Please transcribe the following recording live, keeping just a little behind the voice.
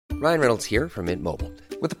Ryan Reynolds here from Mint Mobile.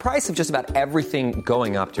 With the price of just about everything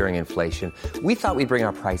going up during inflation, we thought we'd bring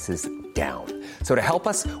our prices down. So to help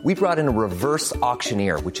us, we brought in a reverse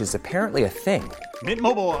auctioneer, which is apparently a thing. Mint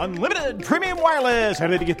Mobile Unlimited Premium Wireless. How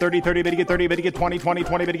to get 30, 30, bit to get 30, bit to get 20, 20,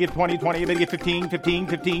 20, bit to get 20, 20, bit to get 15, 15,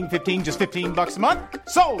 15, 15, just $15 a month?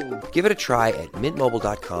 Sold! Give it a try at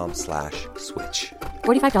mintmobile.com/switch.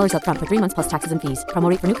 $45 up front for 3 months plus taxes and fees. Promo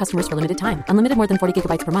rate for new customers for limited time. Unlimited more than 40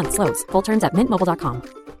 gigabytes per month. Slows full terms at mintmobile.com.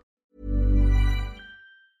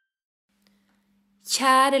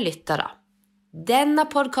 Kjære lyttere, denne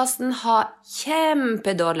podcasten har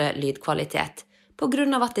kjempedårlig lydkvalitet på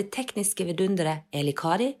grunn av at det tekniske vidunderet Eli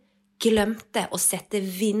Kari glemte å sette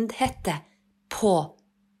vindhette på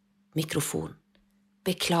mikrofon.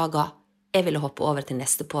 Beklager, jeg ville hoppe over til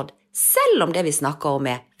neste podd, selv om det vi snakker om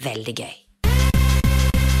veldig gøy.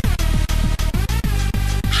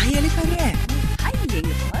 Hei, Eli Kari. Hei,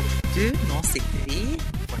 Ingeborg. Du, nå sitter vi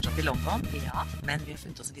fortsatt i London, Ja. men vi har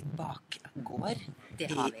funnet oss en litt bakgård Det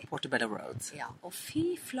har vi. i Portobello Road. Ja, og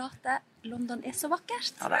fy flate, London så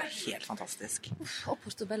vakkert. Ja, det helt fantastisk. Og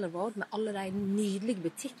Portobello Road med alle de nydelige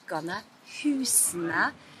butikkene, husene,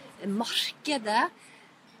 markedet.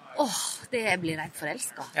 Det blir rett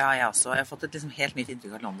forelsket. Ja, jeg også. Jeg har fått et helt nytt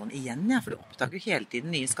inntrykk av London igjen, for du oppdager jo hele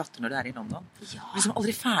tiden nye skatter når du i London. Ja. Du er liksom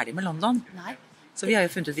aldri ferdig med London. Nei. Så vi har jo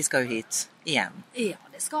funnet ut at vi skal jo hit igjen. Ja,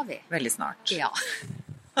 det skal vi. Veldig snart. Ja.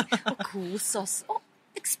 Og kose oss og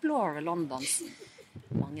explore Londons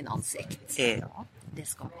mange ansikt. Ja. Det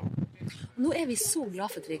skal vi. Og nå vi så glad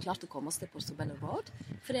for at vi klart å komme oss til Portobello Road,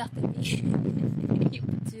 fordi at vi jo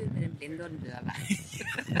på tur med den blinde og den døve.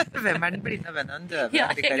 Hvem den blinde og vennen den døve? Ja,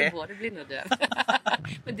 Eli Kari? jeg både blind og døv.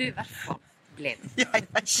 Men du i hvert fall blind. Jeg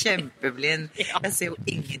kjempeblind. Ja. Jeg ser jo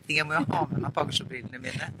ingenting. Jeg må jo ha med meg paggersobrillene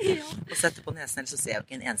mine. Ja. Og sette på nesen, ellers så ser jeg jo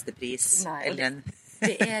ikke en eneste pris. Nei, Eller en...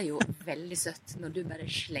 Det jo veldig søtt når du bare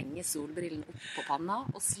slenger solbrillen opp på panna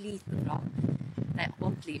og sliter fram de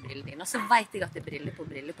ordentlige brillene dine. Og så vet jeg at det briller på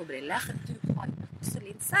briller på briller, for du har jo også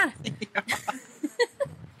linser. Ja.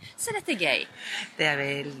 Så dette gøy. Det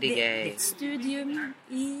veldig Det gøy. et studium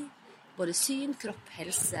i både syn, kropp,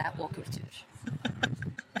 helse og kultur.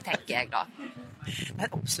 Tenker jeg da. Det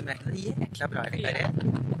oppsummert det jækla bra, Eli Kari.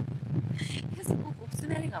 Jeg så god på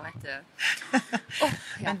oppsummeringer, vet du.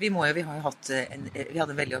 Ja. Men vi har jo hatt vi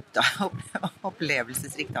hadde en veldig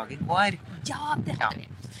opplevelsesrik dag i går. Ja, det hadde vi.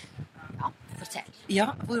 Ja, fortell. Ja,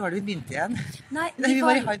 hvor var det vi begynte igjen? Nei, Vi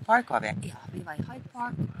var i Hyde Park, var vi. Ja, vi var i Hyde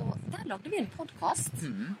Park, og der lagde vi en podcast.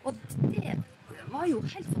 Mm. Og det var jo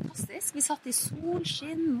helt fantastisk. Vi satt i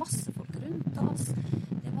solskinn, masse folk rundt oss.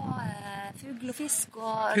 Det var fugl og fisk.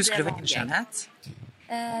 Og Husker du det var hvilken gøy. skjønnhet?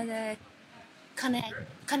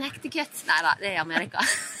 Connecticut. Nei da, det Amerika.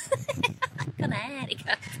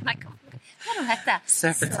 Connecticut. Nei, hva det heter?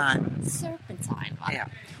 Serpentine. Serpentine, va? Ja.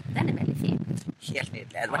 Den veldig fin. Helt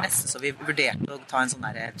nydelig. Det var nesten så vi vurderte å ta en sånn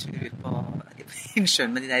der tur ut på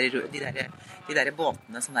innsjøen med de der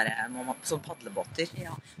båtene, sånn padlebåter.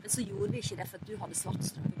 Ja, men så gjorde vi ikke det, for at du hadde svart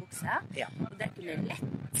strømpebukse, Ja. og det kunne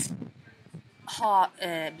lett ha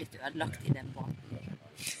blitt ødelagt i den båten.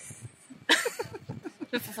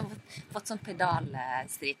 Du har fått sånn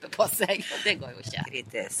pedalstripe på seg, og det går jo ikke.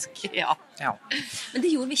 Kritisk. Ja. Ja. Men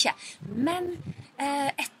det gjorde vi ikke. Men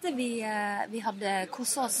etter vi hadde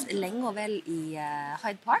koset oss lenge og vel i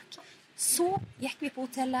Hyde Park, så gikk vi på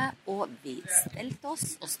hotellet, og vi stelte oss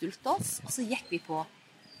og stulte oss, og så gikk vi på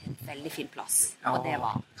en veldig fin plass. Og det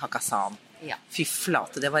var... Hakkasan. Ja. Fy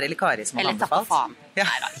flate, det var Eli Kari som hadde Eller takk anbefalt. faen. Ja.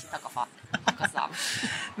 Neida, ikke takk faen. Hakkasan.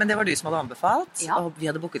 Men det var du som hadde anbefalt, Ja. og vi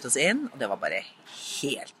hadde booket oss inn, og det var bare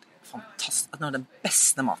helt fantastisk. Noe av den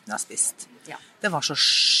beste maten jeg har spist. Ja. Det var så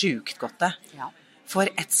sjukt godt det. Ja. For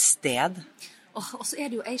et sted. Og så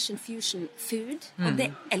det jo Asian fusion food, og det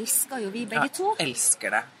elsker jo vi begge to. Jeg elsker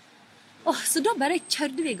det. Så da bare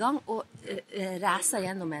kjørte vi i gang og reiste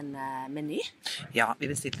gjennom en meny. Ja, vi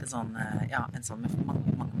bestilte en sånn med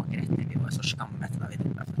mange retter. Vi var så skammet da vi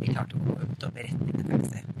klarte å gå ut og beretning til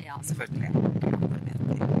taxi. Ja. Selvfølgelig.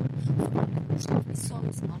 Vi så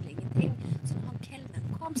som alle ingenting. Så når han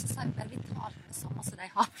kelneren kom, så sa vi bare vi tar det samme som de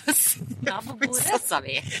har på bordet, sa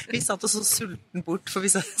vi. Vi satt oss så sulten bort, for vi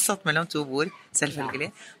satt mellom to bord,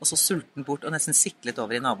 selvfølgelig, og så sulten bort og nesten siklet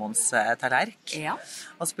over i naboens tallerk, Ja.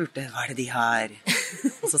 og spurte hva det de har.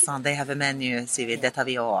 Og så sa han, they have a menu, sier vi, det tar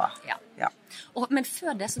vi også. Ja. Ja. Men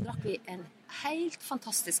før det så drakk vi en helt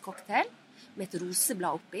fantastisk cocktail med et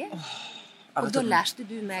roseblad oppi. Og da lærte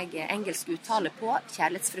du meg engelsk uttale på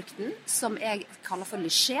kjærlighetsfrukten, som jeg kaller for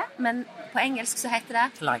lyché, men på engelsk så heter det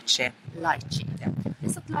Lychee. lychee.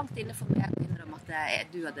 Det satt langt inne for meg å innrømme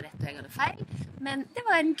at du hadde rett og jeg hadde feil, men det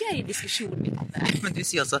var en gøy diskusjon vi hadde. Men du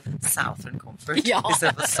sier også Southern Comfort Ja. I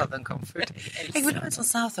stedet for Southern Comfort. Jeg vil ha en sånn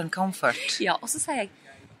Southern Comfort. Ja, og så sier jeg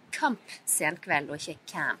camp senkveld, og ikke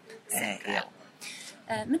camp senkveld.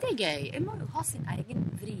 Men det gøy. Jeg må jo ha sin egen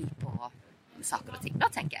vri på saker og ting, da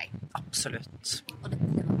tenker jeg. Absolutt. Og det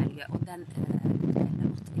var veldig gøy. Og den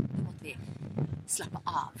måtte vi slappe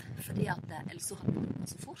av, fordi at ellers så hadde vi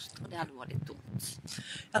gått så fort, og det hadde vært litt dumt.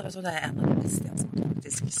 Ja, vet du, det en av de beste jeg har smakt,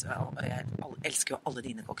 faktisk. Så jeg elsker jo alle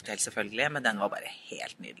dine cocktails selvfølgelig, men den var bare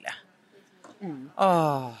helt nydelig.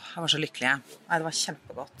 Jeg var så lykkelig. Nei, det var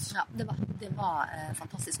kjempegodt. Ja, det var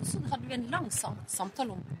fantastisk. Og så hadde vi en lang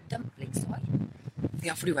samtale om dumplings også.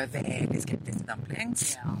 Ja, for du var jo veldig skeptisk til dumplings.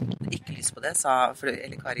 Ja. Ikke lyst på det, for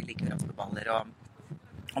Kari liker jo raspeballer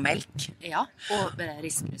og melk. Ja, og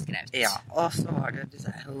risgrusgraut. Ja, og så var det, du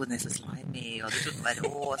sa, den er så slimy, og du trodde den var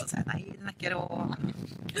rå, og så sa jeg, nei, den er ikke rå.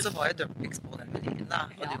 Og så var jo dumplings på den menyen da,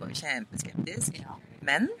 og du var jo kjempeskeptisk. Ja.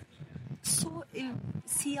 Men så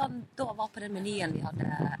siden da var på den menyen vi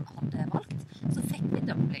hadde valgt, så fikk vi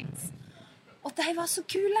dumplings. Og de var så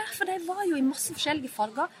kule, for de var jo i masse forskjellige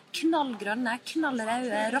farger. Knallgrønne,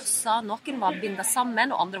 knallrøde, rossa. Noen var bindet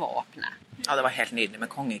sammen, og andre var åpne. ja, det var helt nydelig med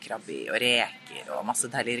kongekrabbe og reker og masse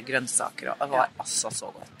deilige grønnsaker, og det var altså så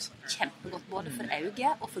godt. Kjempegodt, både for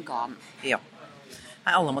øye og for ganen. Ja.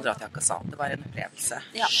 Nei, alle må dra til Hakkasan. Det var en opplevelse.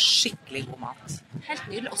 Ja. Skikkelig god mat. Helt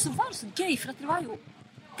nydelig. Og så var det så gøy, for at det var jo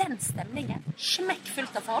den stemningen.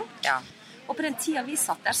 Smekkfullt av folk. Ja. Og på den tida vi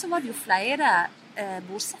satt der, så var det jo flere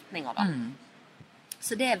bordsetninger da.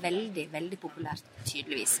 Så det er veldig, veldig populært,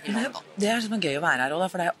 tydeligvis, i London. Det er sånn gøy å være her også, da,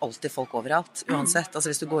 for det er jo alltid folk overalt, uansett. Altså,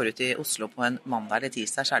 hvis du går ut i Oslo på en mandag eller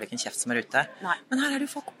tirsdag, så er det ikke en kjeft som er ute. Nei. Men her er det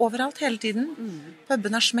jo folk overalt hele tiden.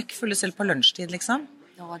 Puben er smekkfulle selv på lunsjtid, liksom.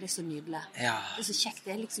 Ja, det er så nydelig. Ja. Det er så kjekt.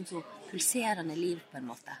 Det er liksom så pulserende liv, på en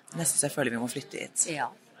måte. Nesten så jeg føler vi må flytte hit. Ja.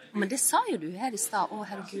 Men det sa jo du her i stad. Å,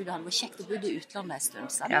 herregud, det var kjekt å bo i utlandet en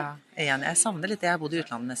stund, sa du? Ja, igjen, jeg savner litt det. Jeg bodde i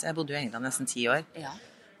utlandet, jeg bodde jo i England nesten 10 år. Ja.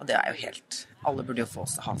 Og det er jo helt, alle burde jo ha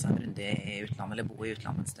seg en runde i utlandet, eller bo i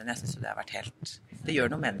utlandet en stund. Jeg synes jo det har vært helt, det gjør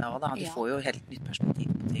noe med det også da. Du Ja. får jo helt nytt perspektiv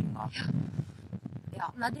på ting. Og... Ja,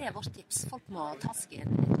 nei, det er vårt tips. Folk må ta seg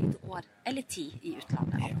et lite år, eller 10 i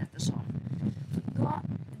utlandet, alt ettersom. Da,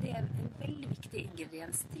 det er en veldig viktig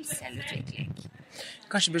ingrediens til selvutvikling.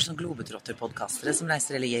 Kanskje blir sånn globetrotter-podcastere som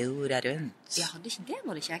reiser hele jorda rundt. Ja, det er ikke det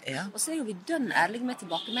når det er kjekt. Ja. Og så er jo vi dønn ærlige med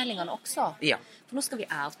tilbakemeldingene også. Ja. For nå skal vi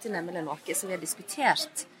oute nemlig noe som vi har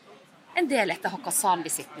diskutert en del etter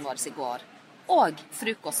Hakkasan-visitten vår i går. Og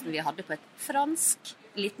frokosten vi hadde på et fransk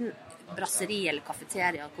liten brasseri eller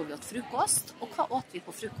kafeteria hvor vi åt frokost. Og hva åt vi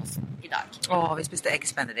på frokosten i dag? Vi spiste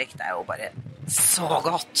eggs benedict, det er jo bare så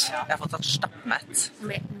godt. Jeg har fått tatt stappmett.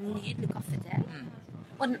 Med nydelig kaffe til.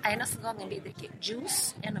 Og den eneste gangen vi drikker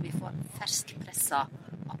juice er når vi får ferskpressa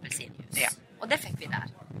appelsinjuice. Ja. Og det fikk vi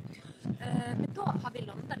der. Men da har vi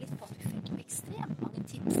landet litt på at vi fikk ekstremt mange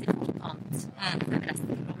tips i forkant når vi reiste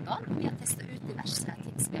til London. Og vi har testet ut diverse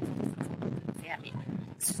tips vi har fått fra folk på ferie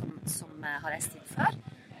som har reist hit før.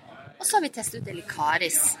 Og så har vi testet ut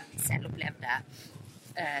Karis selvopplevde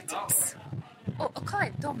tips. Og hva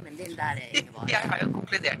er dommen din der, Ingeborg? Jeg har jo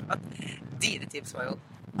konkludert med at dine tips var jo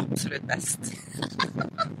absolutt best.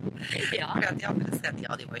 Ja. Fordi at de andre stedene,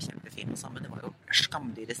 ja, de var jo kjempefine sammen. Det var jo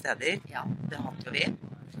skamdyre steder. Ja. Det hadde jo vi.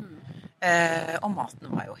 Og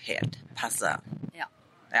maten var jo helt passe. Ja.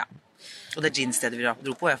 Ja. Og det gin-stedet vi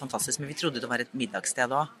dro på var jo fantastisk, men vi trodde det var et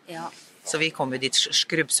middagssted også. Ja. Så vi kom jo dit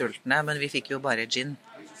skrubbsultne, men vi fikk jo bare gin.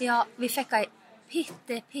 Ja, vi fikk ei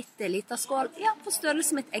pitte lita skål, ja, på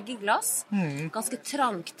størrelse med et eggeglass. Ganske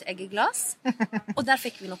trangt eggeglass. Og der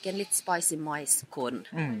fikk vi noen litt spicy maiskorn,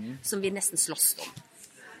 som vi nesten slåss om.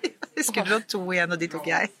 Vi skulle ha 2 igjen, og de tok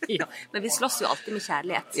jeg. Ja, men vi slåss jo alltid med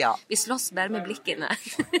kjærlighet. Ja. Vi slåss bare med blikkene.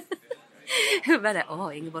 Bare,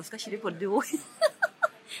 Ingeborg, skal ikke du på do?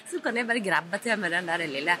 Så kan jeg bare grabbe til med den der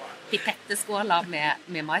lille pipetteskåla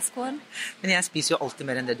med maiskorn. Men jeg spiser jo alltid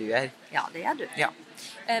mer enn det du gjør. Ja, det gjør du. Ja.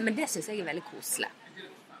 Men det synes jeg er veldig koselig.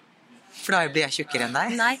 For da blir jeg tjukkere enn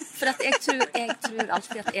deg. Nei, for at jeg tror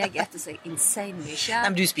alltid at jeg etter seg insane mye. Nei,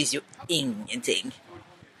 men du spiser jo ingenting.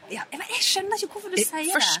 Ja, men jeg skjønner ikke hvorfor du sier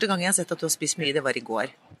det. Første gang jeg har sett at du har spist mye, det var i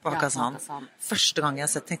går på Hakkasan. Hakkasan. Første gang jeg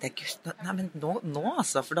har sett, tenkte jeg, Gud, nei, men nå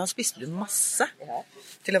altså, for da spiste du masse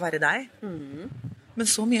til å være deg. Men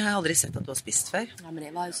så mye har jeg aldri sett at du har spist før. Ja, men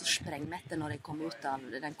jeg var jo så sprengmette når jeg kom ut av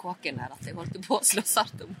den kåken der, at jeg holdt på å slå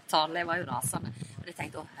sart om tale. Jeg var jo rasende. Og jeg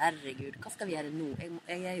tenkte, herregud, hva skal vi gjøre nå?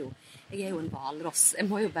 Jeg er jo en valross. Jeg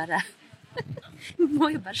må jo bare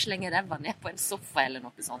slenge ræva ned på en sofa eller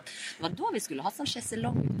noe sånt. Det var da vi skulle ha sånn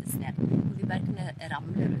sjeselong ut et sted, hvor vi bare kunne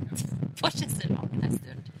ramle rundt på sjeselongen en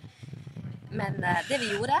stund. Men det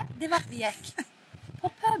vi gjorde, det var at vi gikk på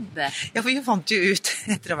pub. Ja, for vi fant jo ut,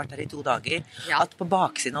 etter å ha vært her i 2 dager, Ja. at på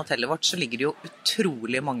baksiden av hotellet vårt så ligger det jo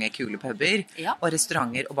utrolig mange kule puber, Ja. og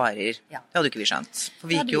restauranter og barer. Ja. Det hadde jo ikke vi skjønt. For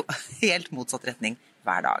vi Det gikk jo helt motsatt retning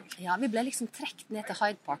hver dag. Ja, vi ble liksom trekt ned til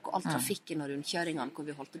Hyde Park og all trafikken og rundkjøringene hvor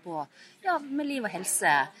vi holdt på med liv og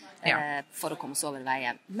helse for å komme oss over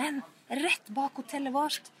veien. Men rett bak hotellet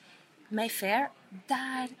vårt, Mayfair,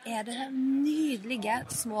 der er det nydelige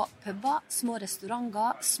små puber, små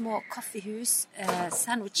restauranter, små kaffehus,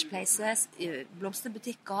 sandwich places,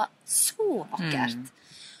 blomsterbutikker. Så vakkert.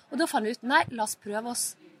 Og da fant vi ut, nei, la oss prøve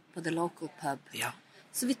oss på the local pub. Ja.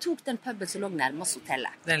 Så vi tok den puben som lå nærmest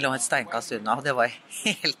hotellet. Den lå et steinkast unna, og det var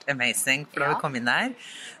helt amazing. For da Ja. vi kom inn der,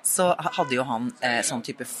 så hadde jo han sånn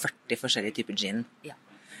type 40 forskjellige typer gin. Ja.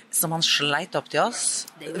 Som han sleit opp til oss.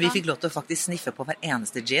 Det gjorde Vi han. fikk lov til å faktisk sniffe på hver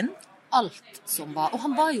eneste gin. Alt som var. Og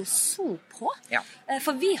han var jo så på. Ja.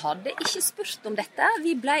 For vi hadde ikke spurt om dette.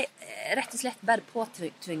 Vi ble rett og slett bare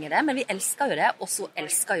påtvinget det. Men vi elska jo det. Og så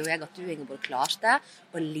elska jo jeg at du, Ingeborg, klarte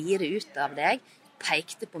å lire ut av deg,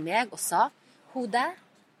 pekte på meg og sa hun der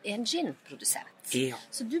er en gin-produsent. Ja.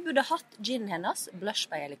 Så du burde hatt ginen hennes, Blush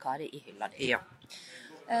by Elikari, i hylla di. Ja.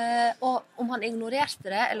 Og om han ignorerte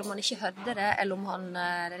det, eller om han ikke hørte det, eller om han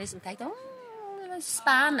liksom tenkte det var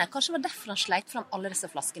spennende. Kanskje det var derfor han sleit fram alle disse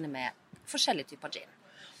flaskene med forskjellige typer gin.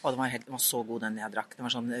 Og den var så god, den jeg drakk. Den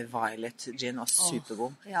var sånn violet gin, og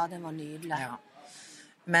supergod. Ja, den var nydelig. Ja.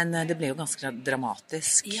 Men det ble jo ganske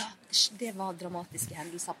dramatisk. Ja, det var dramatiske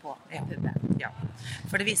hendelser på Ja. puben. Ja.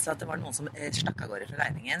 For det viste seg at det var noen som stakk av gårde fra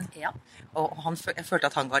regningen. Ja. Og jeg følte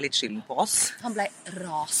at han ga litt skylden på oss. Han ble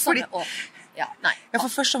rasende og ja, nei. Ja, for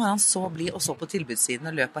først så var han så blid og så på tilbudssiden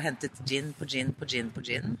og løp og hentet gin på gin på gin på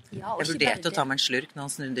gin. Ja, og Jeg ikke bare vurderte å det. ta meg en slurk når han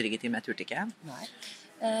snudde ryggen til meg, jeg turte ikke.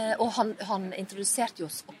 Nei. Og han introduserte jo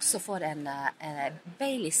oss også for en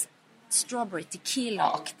Baileys strawberry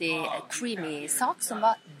tequila-aktig creamy sak som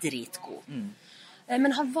var dritgod.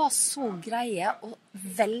 Men han var så greie og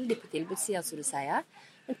veldig på tilbudssida, som du sier.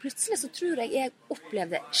 Men plutselig så tror jeg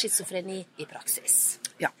opplevde schizofreni i praksis.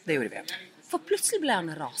 Ja, det gjorde vi. For plutselig ble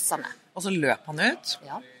han rasende. Og så løp han ut,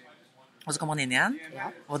 Ja. og så kom han inn igjen.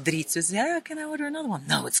 Ja. Og dritsur sier jeg, can I order another one?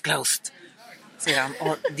 No, it's closed. Sier han,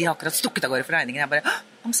 og de har akkurat stukket av gårde for regningen. Jeg bare,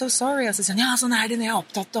 I'm so sorry. Og så sier han, ja, sånn er det når jeg er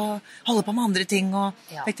opptatt og holder på med andre ting. Og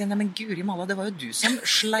Ja. tenkte jeg, nei, men Guri Malla, det var jo du som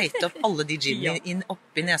sleit opp alle de ginene inn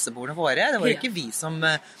opp i neseborene våre. Det var jo Ja. ikke vi som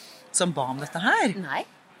ba om dette her. Nei.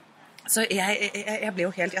 Så jeg ble jo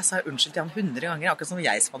helt, jeg sa jo unnskyld til han 100 ganger, akkurat som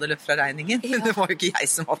jeg som hadde løpt fra regningen. Ja. Det var jo ikke jeg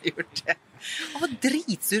som hadde gjort det. Han var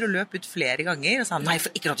dritsur og løp ut flere ganger og sa nei, jeg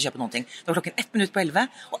får ikke lov til å kjøpe noen ting. Det var klokken 1 minutt på 11,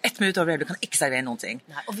 og 1 minutt over 11 kan ikke servere noen ting.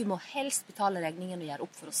 Nei. Og vi må helst betale regningen og gjøre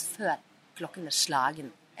opp for oss før klokken er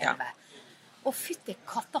slagen 11. Ja. Og fytti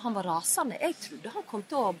katta, han var rasende. Jeg trodde han kom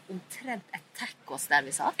til å omtrent attacke oss der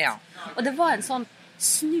vi satt. Ja. Og det var en sånn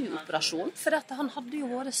snuoperasjon, for at han hadde jo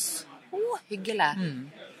vært så hyggelig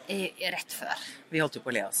rett før. Vi holdt jo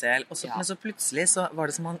på å le oss ihjel. Ja. Men så plutselig så var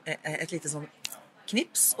det som et lite sånn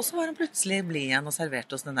knips, og så var han plutselig blid igjen og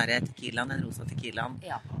serverte oss den der tequilaen, den rosa tequilaen.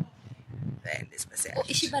 Ja. Veldig spesielt. Og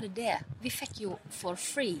ikke bare det. Vi fikk jo for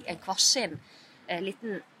free en kvarsin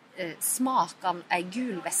liten smak av ei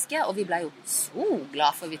gul væske, og vi ble jo så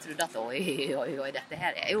glad, for vi trodde at oi, dette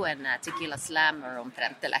her er jo en tequila slammer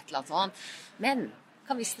omtrent, eller et eller annet sånt. Men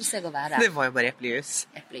hva viste det seg å være? Det var jo bare eplejus.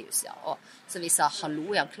 Eplejus, ja. Og så vi sa, hallo,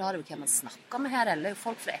 er han klar over hvem han snakker med her? Eller er jo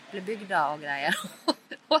folk fra Eplebygda og greier.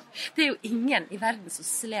 Og det er jo ingen i verden som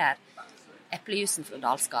sler eplejusen fra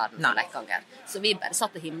Dalsgarden Nei. og Leikanger. Så vi bare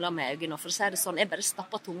satt og himla med øynene. Og for å si det sånn, jeg bare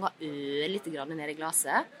stappet tunga litt ned i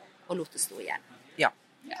glasset, og lot det stå igjen. Ja.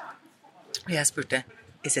 Ja. Og jeg spurte,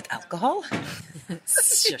 is it alcohol?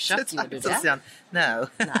 Selvsagt gjorde du Så sier det. han, no.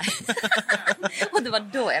 Nei. Og det var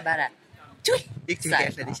da jeg bare, tjoi! Gikk du sa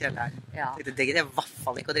jeg helt ned i da. kjelleren? Ja. Tenkte, det gidder jeg i hvert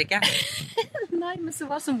fall ikke å drikke. Nei, men så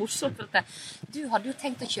var det så morsomt for at du hadde jo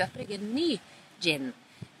tenkt å kjøpe deg en ny gin.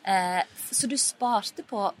 Så du sparte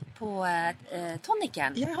på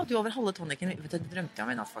tonicen. Jeg hadde jo over halve tonicen, vet du, det drømte jeg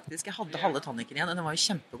om i natt faktisk. Jeg hadde halve tonicen igjen, og den var jo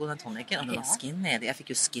kjempegod, den tonicen. Og den var Ja. skinny. Jeg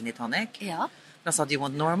fikk jo skinny tonic. Ja. Da sa de, you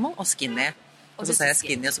want normal og skinny. Og du så sa jeg sa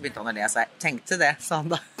skinny, og så begynte han å le. Så jeg tenkte det, sa han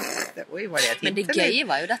da. Oi, var det et Men det hint, eller? gøye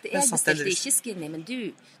var jo at Det jeg satt bestilte heldigvis. ikke skinny, men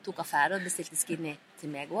du tok affære og bestilte skinny til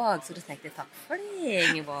meg òg. Så da tenkte jeg takk for det,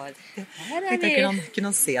 Ingeborg. Her er Tenkte vi. jeg, kunne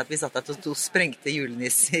han se at vi satt der to sprengte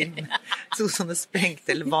julenisser? To sånne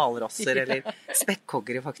sprengte hvalrosser, eller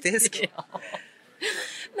spekkhoggere faktisk.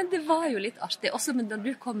 Men det var jo litt artig. Også når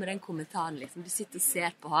du kommer den kommentaren, liksom. Du sitter og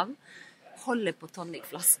ser på ham, holder på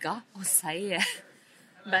tonicflaska og sier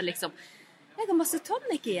bare liksom, jeg har masse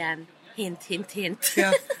tonic igjen. Hint, hint, hint. Ja.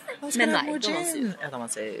 Men nei, da var han sur. Ja, da var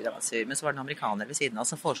han sur. Men så var det en amerikaner ved siden av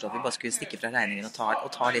som foreslo at vi bare skulle stikke fra regningen og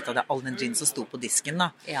ta litt av all den gin som sto på disken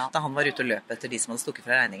da. Ja. Da han var ute og løp etter de som hadde stukket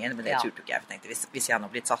fra regningen. Men det turte ikke jeg. For jeg tenkte, hvis jeg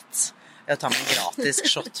nå blitt satt jeg tar meg en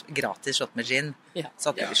gratis shot med gin,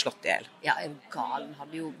 så hadde jeg blitt slått ihjel. Ja, galen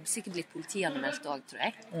hadde jo sikkert blitt politianmeldt også, tror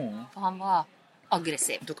jeg. For han var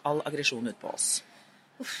aggressiv. Tok all aggresjon ut på oss.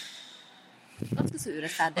 Ganske så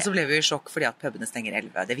urettferdig. Og så ble vi i sjokk fordi at pubene stenger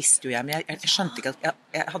 11. Det visste jo jeg, men jeg skjønte ikke at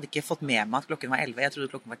jeg hadde ikke fått med meg at klokken var 11. Jeg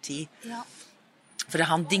trodde klokken var 10. Ja. For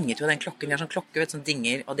han dinget jo den klokken. Vi har sånn klokke som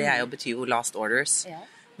dinger, og det betyr jo last orders. Ja.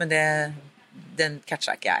 Men den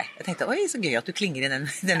catcha ikke jeg. Jeg tenkte, oi, så gøy at du klinger i den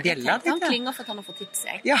bjella. Han klinger for at han har fått tips,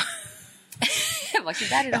 jeg. Ja. Jeg var ikke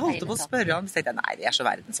der i det Jeg holdt på å spørre ham, så tenkte jeg, nei, det er så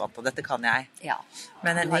verdensvant, og dette kan jeg. Ja.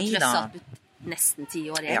 Men du har nei da. satt ut nesten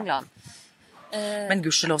 10 år i England. Men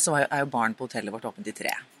gudskjelov så er jo barn på hotellet vårt åpent i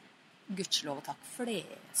 3. Gudskjelov og takk for det.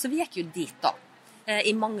 Så vi gikk jo dit da.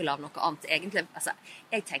 I mangel av noe annet. Egentlig, altså,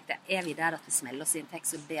 jeg tenkte, vi der at vi smeller oss inn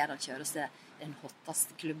tekst og ber han kjøre oss til den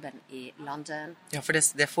hotteste klubben i London? Ja, for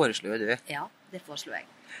det foreslo jo du. Ja, det foreslo jeg.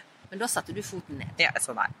 Men da satte du foten ned. Ja,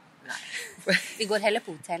 så nei. Vi går heller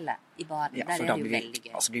på hotellet i baren. Ja, der for er da det jo blir veldig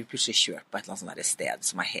gøy. Altså blir vi plutselig kjørt på et eller annet sånt der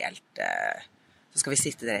sted som er helt så skal vi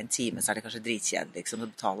sitte der en time, så er det kanskje dritkjedelig liksom, å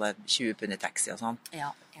betale 20 pund i taxi og sånn. Ja,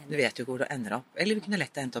 du vet jo hvor det ender opp. Eller vi kunne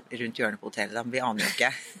lett endt opp rundt hjørnet på hotellet, men vi aner jo ikke.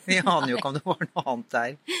 Vi aner jo ikke om det var noe annet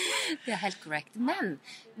der. Det er helt korrekt. Men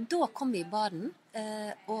da kom vi i baren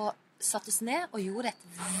og satte oss ned og gjorde et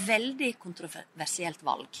veldig kontroversielt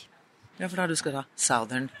valg. Ja, for da du skal ha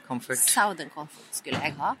Southern Comfort. Southern Comfort skulle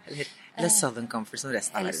jeg ha. Eller Southern Comfort som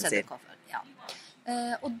resten av verden sier. Comfort, ja.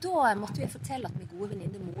 Og da måtte vi fortelle at min gode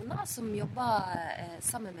venninne Mona, som jobbet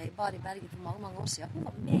sammen med meg i bar i Bergen for mange, mange år siden, hun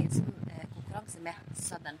var med i en sånn konkurranse med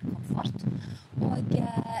Southern Comfort. Og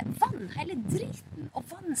vann hele driten, og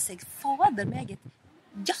vann seg fader meg et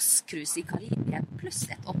jazzcruise i Karibien, pluss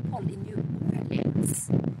et opphold i New Orleans.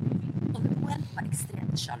 Og noen var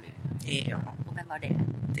ekstremt sjalu. Ja. Og hvem var det?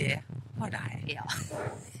 Det var deg. Ja.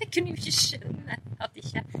 Jeg kunne jo ikke skjønne at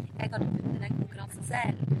ikke jeg hadde vunnet den konkurransen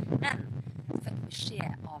selv. Men så fikk jeg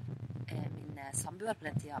beskjed av min samboer på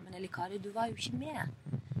den tida. Men Eli-Kari, du var jo ikke med.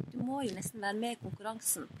 Du må jo nesten være med i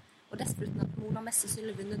konkurransen. Og dessuten at Mona mest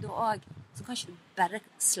sannsynlig vunnet da også, så kan ikke du bare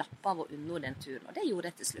slappe av og unna den turen. Og det gjorde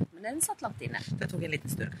jeg til slutt, men den satt langt inne. Det tok en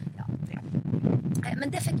liten stund. Ja.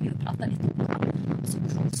 Men det fikk vi jo prate litt om. Og så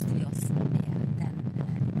koste vi oss med den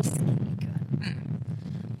whisky-likøren.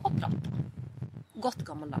 Og prate. Godt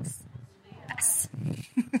gammeldags. Bass.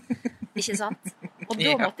 Ikke sant? Og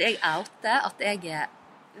da måtte jeg oute at jeg er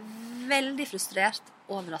veldig frustrert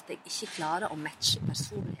over at jeg ikke klarer å matche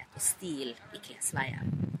personlighet og stil i klesveien.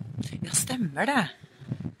 Ja, stemmer det.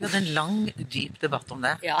 Vi hadde en lang, dyp debatt om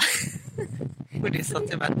det. Ja. Hvor de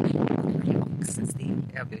satt jo med en voksen stil.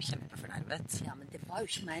 Jeg ble jo kjempefornærmet. Ja, men det var jo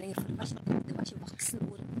ikke meningen, for det var ikke voksen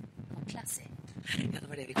ord. Det var classy. Ja, det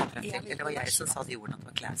var det vi kom frem til. Ja, Eller det var jeg som sa de ordene at det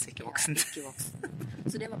var classy, ikke voksen. Ja, ikke voksen.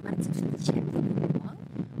 Så det var ment som et kjempekompliment,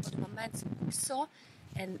 og det var ment som også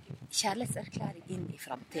en kjærlighetserklæring inn i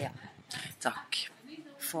fremtiden. Takk.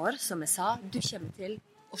 For, som jeg sa, du kommer til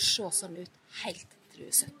å se sånn ut helt til du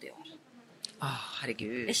er 70 år.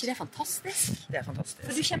 Herregud. Er ikke det fantastisk? Det er fantastisk.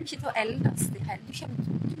 For du kommer ikke til å eldes i hel. Du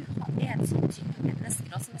er en sånn type menneske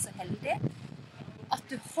da, som er så heldig at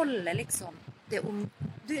du holder liksom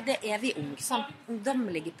det evig ung, sånn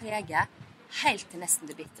ungdommelige preget, helt til nesten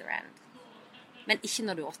the bitter end. Men ikke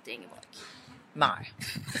når du er 80, Ingeborg. Nei.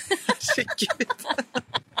 Herregud.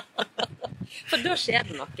 For da skjer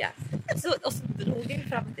det noe. Og så dro jeg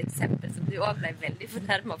frem et eksempel som du også ble veldig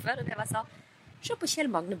fornærmet for, og det var sånn, se på Kjell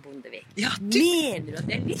Magne Bondevik. Ja, Mener du at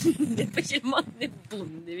det ligner på Kjell Magne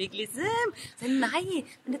Bondevik, liksom? Så nei,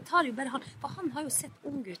 men det tar jo bare han. For han har jo sett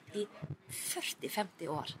ung ut i 40-50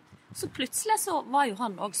 år. Så plutselig så var jo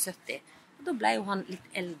han også 70. Og da ble jo han litt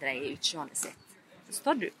eldre i utseendet sitt.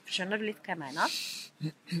 Skjønner du litt hva jeg mener?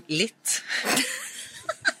 Litt.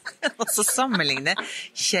 Og så sammenligne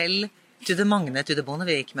Kjell to the Magne to the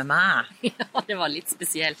Bondevik med meg. Ja, det var litt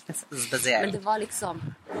spesielt. Men det var liksom...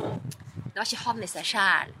 Det var ikke han i seg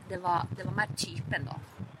selv. Det var mer typen da.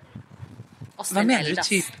 Også hva mener du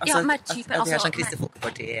type? Altså, ja, mer typen. At det er sånn Kristelig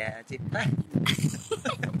Folkeparti-type?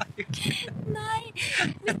 Nei,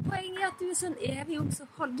 mitt poeng er at du er sånn evig ung, så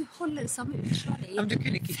du holder det samme utslaget i 50 år.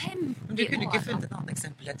 Men du kunne ikke funnet et annet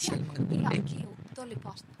eksempel enn Kjell Magne Bondevik. Ja, jo, Dolly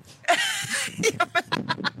Parton.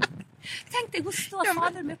 Tenk deg, hun står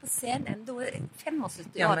fader med på scenen enda 75 år.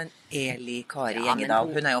 Ja, men Eli-Kari Gjengedal,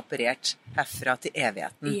 hun er jo operert herfra til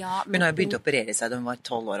evigheten. Ja, hun har jo begynt å operere seg da hun var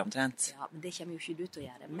 12 år omtrent. Ja, men det kommer jo ikke du til å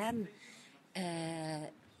gjøre. Men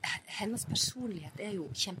hennes personlighet er jo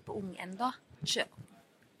kjempeung enda.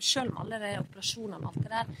 selv om alle de operasjonene og alt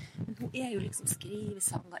det der, men hun jo liksom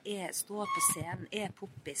skrivesanger, står på scenen,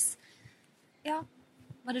 poppis. Ja,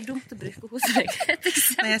 var det dumt å bruke hos deg et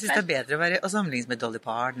eksempel? Nei, jeg synes det bedre å sammenlignes med Dolly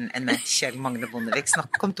Parton enn med Kjell Magne Bondevik.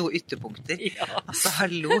 Snakk om to ytterpunkter. Ja. Altså,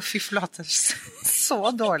 hallo, fy flate, så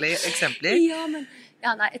dårlige eksempler. Ja, men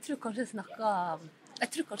nei, jeg tror kanskje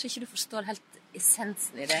ikke du forstår helt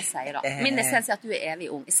essensen i det jeg sier da. Min essens at du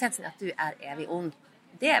evig ung. Essensen at du evig ung.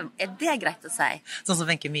 Det greit å si. Sånn som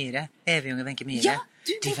Wenche Myhre. Evig unge Wenche Myhre. Ja,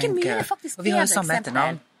 du Wenche Myhre faktisk. Og vi har jo samme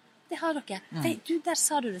etternavn. Det har dere. Du, der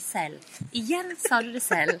sa du det selv. Igjen sa du det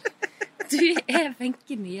selv. Du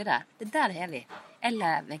Wenche Myhre. Det der vi.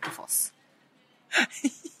 Eller Wenche Foss.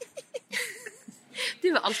 Du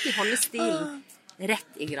vil alltid holde stilen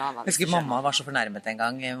rett i grava. Jeg husker mamma var så fornærmet en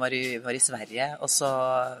gang. Hun var i Sverige, og så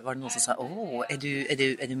var det noen som sa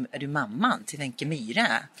er du mammaen til Wenche Myhre?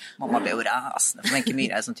 Mamma ble jo rasende, for Wenche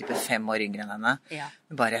Myhre sånn type 5 år yngre enn henne. Ja.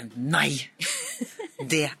 Hun bare, nei!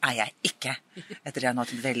 Det jeg ikke. Etter jeg har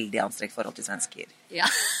hatt et veldig anstrengt forhold til svensker. Ja,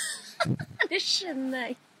 det skjønner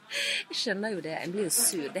jeg. Jeg skjønner jo det. Jeg blir jo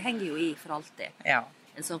sur. Det henger jo i for alltid. Ja.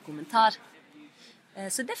 En sånn kommentar.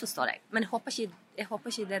 Så det forstår jeg. Men jeg håper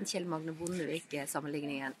ikke den Kjell Magne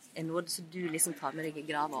Bondevik-sammenligningen noe som du liksom tar med deg i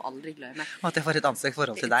grava og aldri glemmer. Og at jeg får et anstrengt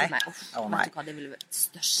forhold til deg? Vet du hva, det ville vært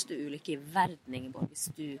største ulykke i verden, Ingeborg, hvis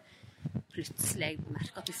du plutselig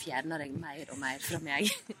merker at du fjerner deg mer og mer fra meg.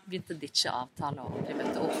 Begynte å ditche avtaler og aldri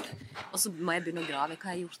møtte opp. Og så må jeg begynne å grave.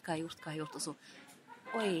 Hva har jeg gjort? Og så,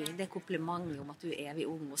 oi, det komplimentet om at du evig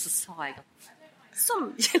ung. Og så sa jeg at som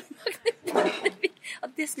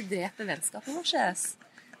at det skulle drepe vennskapet vårt.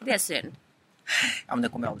 Det synd. Ja, men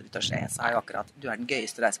det kommer jo aldri til å skje. Jeg sa jo akkurat, du den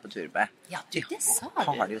gøyeste å reise på tur med. Ja, det sa du.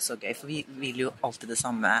 Vi har det jo så gøy, for vi vil jo alltid det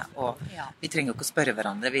samme, og vi trenger jo ikke å spørre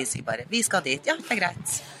hverandre. Vi sier bare, vi skal dit. Ja, det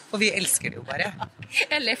greit. For vi elsker det jo bare.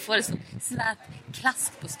 Eller jeg får sånn svært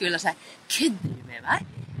klask på skulderen og sier, kødder du med meg?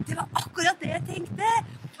 Det var akkurat det jeg tenkte.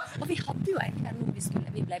 Og vi hadde jo egentlig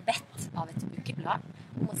vi ble bedt av et ukeblad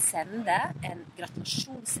om å sende en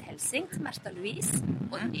gratulasjonshelsing til Märtha Louise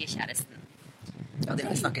og den nye kjæresten. Ja, det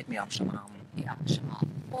har vi snakket mye om sjaman. Ja,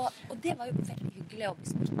 sjaman. Og det var jo veldig hyggelig å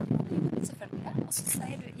bli spurt. Selvfølgelig. Og så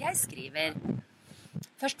sier du, jeg skriver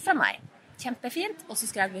først fra meg. Kjempefint. Og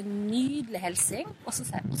så skrev vi en nydelig helsing. Og så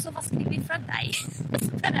sier jeg, og så hva skriver vi fra deg? Og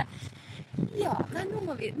så bare, ja, nei, nå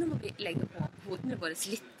må vi legge på hodene våre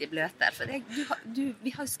litt i bløt der. For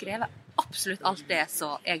vi har jo skrevet absolutt alt det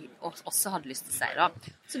som jeg også hadde lyst til å si da.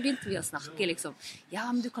 Så begynte vi å snakke liksom, ja,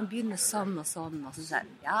 men du kan begynne sånn og sånn. Og så sier jeg,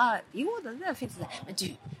 ja, jo, det er fint å si. Men du,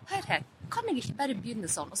 hør her, kan jeg ikke bare begynne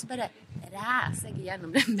sånn? Og så bare ræser jeg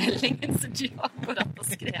gjennom den meldingen som du akkurat har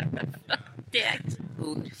skrevet fra deg.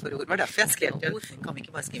 Ord for ord. Det var derfor jeg skrev det. Kan vi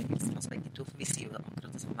ikke bare skrive hilsen fra begge to, for vi sier jo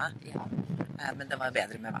akkurat det samme. Ja. Men det var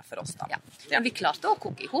bedre med meg for oss da. Ja. Men vi klarte å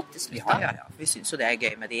koke ihop til slutt da. Ja. Vi synes jo det er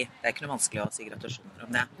gøy med de. Det er ikke noe vanskelig å si gratulasjoner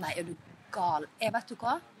om det. Nei, er du gal? Jeg vet du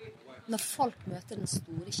hva? Når folk møter den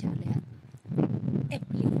store kjærligheten, jeg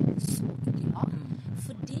blir så glad.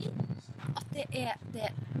 Fordi at det er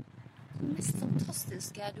det mest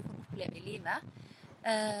fantastiske du kan oppleve i livet.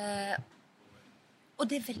 Og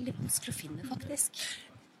det er veldig vanskelig å finne, faktisk.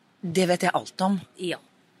 Det vet jeg alt om. Ja,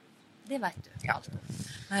 det vet du. Ja.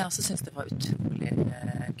 Nei, jeg også synes det var utrolig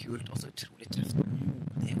kult, og så utrolig tøft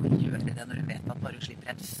modig å gjøre det når du vet at bare du slipper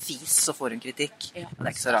en fis, så får hun kritikk. Ja. Og det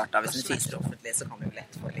er ikke så rart da, hvis hun fiser offentlig, så kan hun jo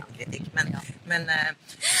lett få litt kritikk. Men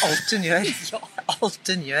alt hun gjør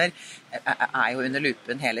er jo under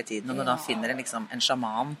lupen hele tiden, og når du da finner en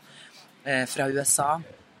sjaman fra USA,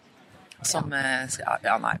 som, nei,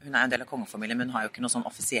 hun er en del av kongefamilien, men hun har jo ikke noe sånn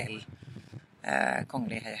offisiell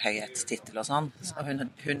kongelig høyhetstittel og sånn. Så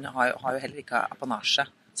hun har jo heller ikke apanasje,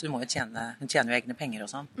 så hun tjener jo egne penger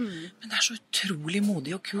og sånn. Men det er så utrolig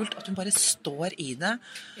modig og kult at hun bare står i det,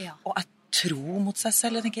 og er tro mot seg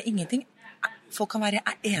selv. Jeg tenker ingenting, folk kan være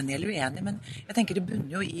enige eller uenige, men jeg tenker det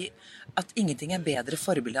bunner jo i at ingenting er bedre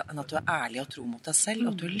forbilde enn at du er ærlig og tro mot deg selv,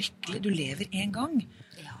 og at du er lykkelig, du lever en gang.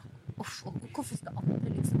 Ja. Og hvorfor skal andre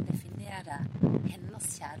liksom definere hennes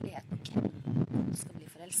kjærlighet og hvem hun skal bli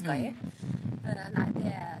forelsket i? Nei,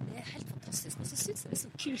 det er helt fantastisk. Og så synes jeg det er så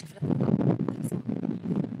kult, for at jeg har liksom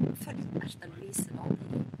følt Märtha Louise i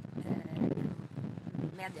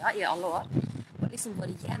media i alle år, og liksom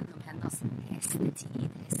vært gjennom hennes hestetid,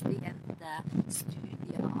 hestejente,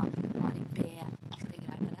 studier, ARB, alt det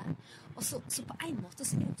greiene der. Og så på en måte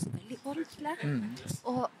så er hun så veldig ordentlig,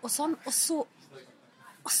 og sånn, og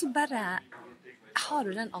så bare har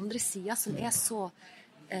du den andre siden som er så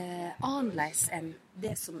annerledes enn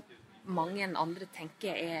det som mange andre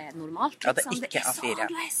tenker er normalt. Ja, det er ikke A4.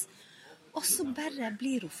 Og så bare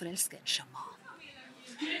blir hun forelsket i en sjaman.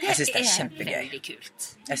 Jeg synes det er kjempegøy. Veldig kult.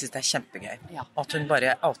 Jeg synes det er kjempegøy. Ja. At hun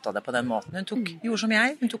bare outa det på den måten. Hun gjorde som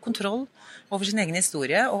jeg. Hun tok kontroll over sin egen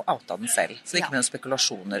historie og outa den selv. Så det ikke med noen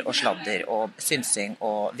spekulasjoner og sladder og synsing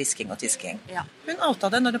og hvisking og tisking. Ja. Hun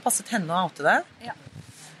outa det når det passet henne å oute det. Ja.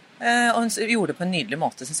 Og hun gjorde det på en nydelig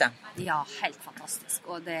måte, synes jeg. Ja, helt fantastisk.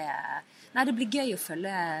 Og det blir gøy å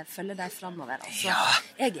følge deg fremover. Altså. Ja.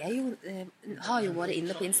 Jeg har jo vært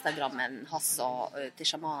inne på Instagrammen hans og til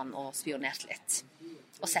Sjaman og spionert litt.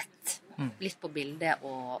 Og sett litt på bilder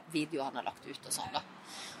og videoer han har lagt ut og sånn da.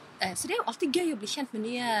 Så det er jo alltid gøy å bli kjent med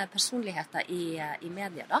nye personligheter i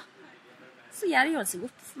media da. Så gjør jo han seg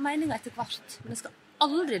opp meninger etter hvert. Men jeg skal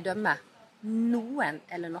aldri dømme noen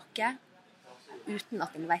eller noe uten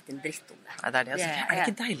at en vet en dritt om det. Nei, det er det. Altså, er det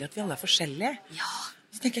ikke deilig at vi alle er forskjellige? Ja.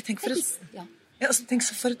 Så tenk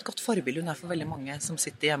for et godt forbilde hun er for veldig mange som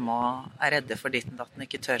sitter hjemme og er redde for ditten datten,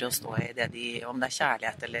 ikke tør å stå i det om det er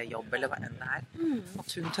kjærlighet eller jobb eller hva enn det er.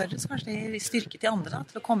 At hun tør kanskje i styrke til andre da,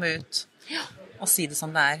 til å komme ut og si det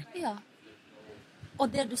som det er. Ja. Og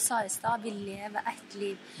det du sa i stad, vi lever et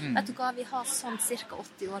liv. Vet du hva, vi har sånn cirka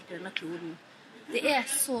 80 år på denne kloden. Det er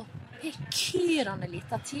så pekyrende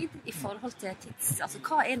liten tid i forhold til tids. Altså,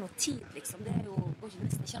 hva er noe tid, liksom? Det er jo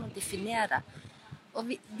nesten ikke an å definere. Og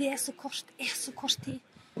det er så kort tid.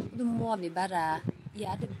 Og da må vi bare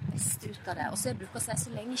gjøre det beste ut av det. Og så jeg bruker å si,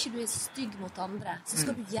 så lenge ikke du er stygg mot andre, så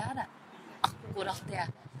skal du gjøre akkurat det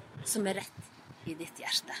som er rett i ditt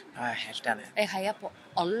hjerte. Jeg er helt enig. Jeg heier på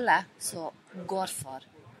alle som går for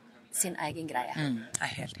sin egen greie. Jeg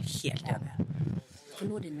er helt enig. For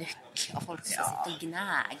nå er det nok av folk som sitter og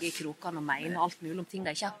gnager i krokene og mener alt mulig om ting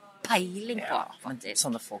de ikke har peiling på. Men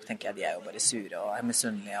sånne folk tenker jeg, de er jo bare sure og er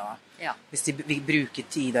misunnelige. Ja. Hvis de vil bruke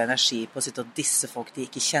tid og energi på å sitte og disse folk de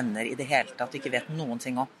ikke kjenner i det hele tatt, ikke vet noen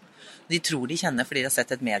ting om. De tror de kjenner fordi de har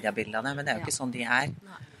sett et mediebilde av det, men det er jo ikke sånn de er.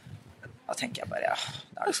 Nei. Da tenker jeg bare,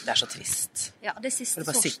 det er så trist. Ja, det siste For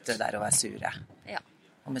å bare sitte der og være sure. Ja.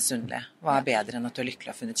 Og misunnelige. Hva er bedre enn at du er lykkelig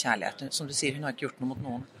og har funnet kjærlighet? Som du sier, hun har ikke gjort noe mot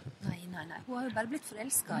noen. Nei. Hun har jo bare blitt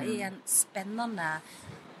forelsket i en spennende,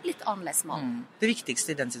 litt annerledes mann. Det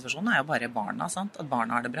viktigste i den situasjonen er jo bare barna, sant? At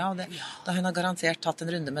barna har det bra. Og da hun har garantert tatt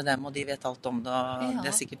en runde med dem, og de vet alt om det, og de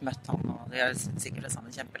har sikkert møtt han, og de har sikkert vært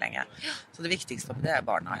sammen kjempelenge. Så det viktigste det er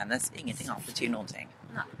barna hennes. Ingenting annet betyr noen ting.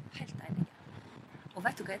 Nei, helt enig. Og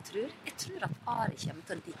vet du hva jeg tror? Jeg tror at Ari kommer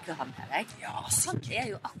til å digge han her, jeg. Ja, han er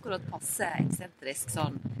jo akkurat passe eksentrisk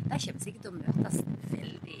sånn. De kommer sikkert til å møtes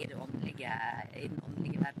veldig i den åndelige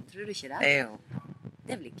verden. Tror du ikke det? Jo.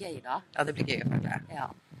 Det blir gøy da. Ja, det blir gøy å følge. Ja,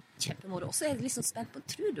 kjempemoro. Og så er jeg liksom spent på,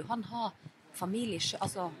 tror du han har familie,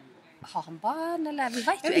 altså, har han barn, eller? Vi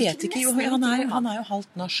vet jo jeg vet ikke. Jo, han er jo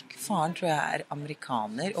halvt norsk. Faren tror jeg er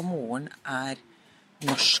amerikaner, og moren er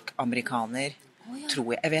norsk-amerikaner,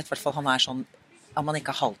 tror jeg. Jeg vet i hvert fall han er sånn, om han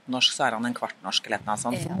ikke er halvt norsk, så er han en kvart norsk eller noe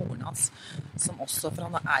sånt, for moren hans. Som også, for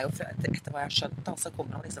han er jo, etter hva jeg har skjønt, da, så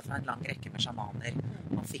kommer han liksom fra en lang rekke med sjamaner.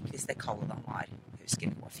 Han fikk hvis det kallet da han var, jeg husker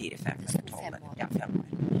ikke, 4, 5 eller 12, ja, 5 år.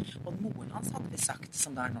 Og moren hans hadde vi sagt,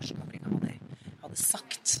 som da er norsk-amerikaner, hadde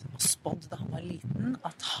sagt og spådd da han var liten,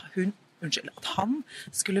 at han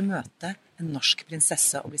skulle møte en norsk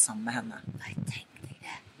prinsesse og bli sammen med henne. Nei, tenk deg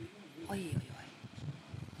det. Oi.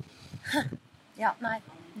 Ja, nei.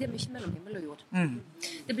 Det er mye mellom himmel og jord.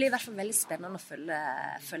 Det blir i hvert fall veldig spennende å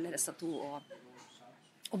følge disse to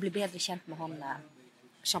og bli bedre kjent med han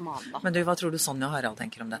sjamanen. Men du, hva tror du Sonja og Harald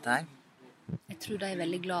tenker om dette her? Jeg tror de er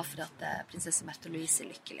veldig glad for at prinsesse Märtha Louise er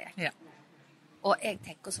lykkelig. Ja. Og jeg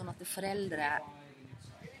tenker sånn at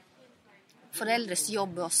foreldres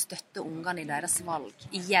jobb er å støtte ungene i deres valg.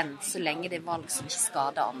 Igjen, så lenge det er valg som ikke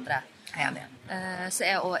skader andre. Jeg er enig. Så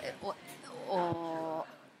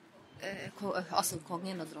altså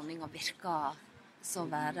kongen og dronninga virker så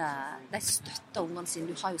være, de støtter ungene sine.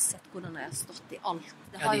 Du har jo sett hvordan de har stått i alt.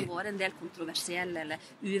 Det har jo vært en del kontroversielle eller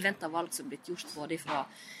uventet valg som blitt gjort både fra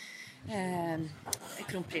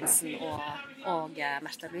kronprinsen og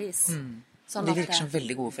Märtha Louise. Sånn de virker som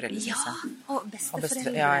veldig gode foreldre. Ja, og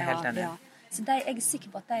besteforeldre. Ja, jeg er helt enig. Ja. Så jeg er sikker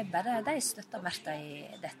på at de støtter Märtha i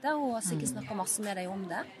dette, og sikkert snakker masse med dem om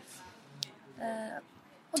det.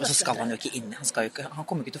 Og så skal han jo ikke inn, han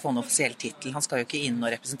kommer ikke til å få en offisiell titel, han skal jo ikke inn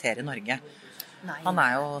og representere Norge. Nei. Han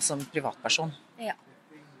er jo som privatperson. Ja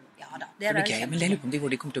da. Det blir gøy, men jeg lurer på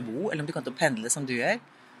hvor de kommer til å bo, eller om de kommer til å pendle som du gjør.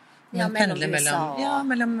 Ja, mellom USA og... Ja,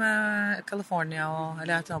 mellom California og...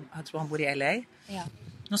 Eller jeg tror han bor i LA. Ja.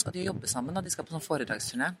 Nå skal de jo jobbe sammen, da. De skal på sånn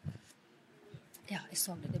foredragsturné. Ja, jeg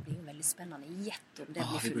så det. Det blir jo veldig spennende. Gjett om det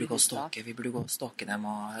blir vi burde gå og stalke dem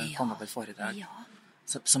og komme på et foredrag. Ja.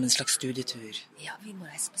 Som en slags studietur. Ja, vi må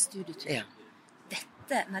reise på studietur. Ja.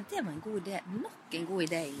 Det var en god idé. Nok en god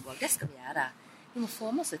idé, Ingeborg. Det skal vi gjøre. Vi må få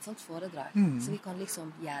med oss et sånt foredrag, så vi kan liksom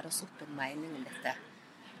gjøre oss opp en mening om dette.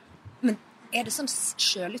 Men er det sånn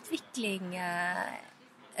selvutvikling,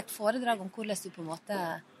 et foredrag om hvordan du på en måte...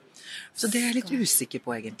 Så det er jeg litt usikker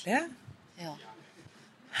på, egentlig. Ja.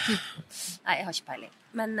 Nei, jeg har ikke peiling.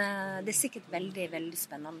 Men det er sikkert veldig, veldig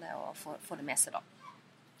spennende å få det med seg da.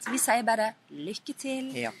 Så vi sier bare lykke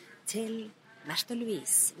til til Märtha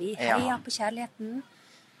Louise. Vi heier på kjærligheten,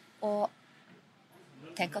 og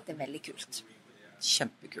tenker at det er veldig kult.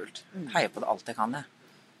 Kjempekult. Heier på det alt jeg kan, jeg.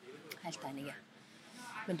 Helt enige.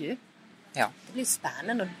 Men du, Ja. det blir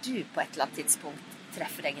spennende når du på et eller annet tidspunkt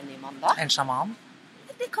treffer deg en ny mann da. En sjaman.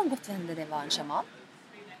 Det kan godt hende det var en sjaman.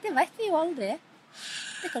 Det vet vi jo aldri.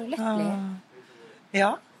 Det kan jo lett bli.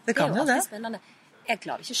 Ja, det kan er jo det. alltid spennende. Jeg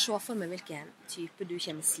klarer ikke å se for meg hvilken type du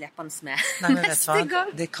kommer slepende med Nei, men vet du neste hva?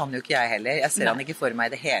 gang. Det kan jo ikke jeg heller. Jeg ser han ikke for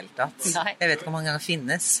meg i det hele tatt. Nei. Jeg vet ikke hvor mange ganger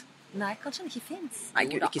finnes. Nei, kanskje han ikke finnes. Nei,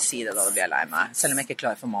 Gud, ikke si det da, det blir jeg lei meg. Selv om jeg ikke er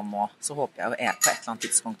klar for mann nå, så håper jeg jo på et eller annet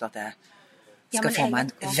tidspunkt at jeg skal men få jeg meg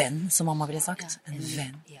vet en hva. venn, som mamma ville sagt. Ja, En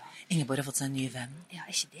venn. ja. Ingeborg har fått seg en ny venn. Ja,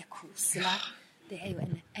 er ikke det koselig? Det er jo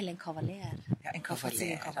en kavaler. Ja, en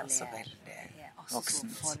kavaler, altså veldig Det er altså voksen.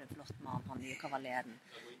 så for en flott mann, han nye kavaleren.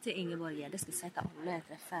 Til Ingeborg Gjerde skal jeg si til alle jeg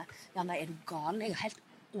treffer. Ja, nei, er du galen? Jeg er helt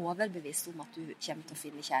overbevist om at du kommer til å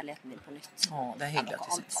finne kjærligheten din på nytt. Å, det er hyggelig at du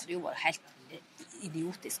Noe annet synes. hadde jo vært helt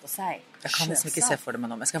idiotisk å si. Jeg kan liksom ikke se for det med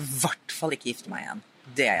noe, men jeg skal i hvert fall ikke gifte meg igjen.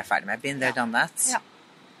 Det er jeg ferdig med. Been there, done that. Ja.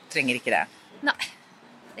 Trenger ikke det. Nei,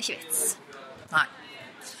 det er ikke vits.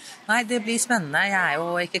 Nei, det blir spennende. Jeg er jo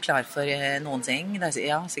ikke klar for noen ting. Det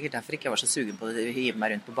er sikkert derfor ikke jeg var så sugen på å hive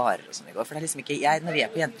meg rundt på barer og sånn i går. For det er liksom ikke, når vi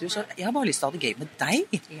er på jentur, så jeg har bare lyst til å ha det gøy med deg.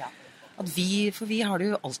 Ja. For vi har det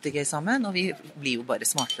jo alltid gøy sammen, og vi blir jo bare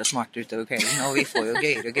smartere og smartere utover kvelden, og vi får jo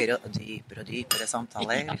gøyere og gøyere og dypere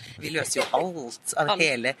samtaler. Vi løser jo alt av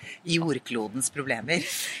hele jordklodens problemer.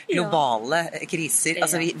 Globale kriser.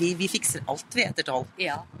 Altså, vi fikser alt vi etter 12.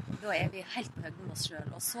 Ja, da er vi helt på høyden med oss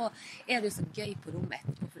selv. Og så er det jo så gøy på rommet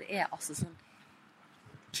etterpå, for det er altså sånn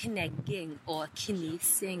knegging og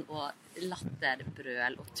knising og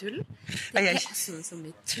latterbrøl og tull. Det er altså så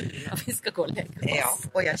mye tull når vi skal gå og leke oss. Ja,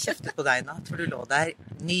 og jeg kjeftet på deg i natt, for du lå der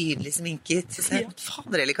nydelig sminket. Så jeg,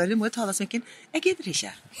 fader, Eli Kari, du må jo ta deg sminken. Jeg gidder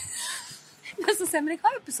ikke. Men så sier jeg, jeg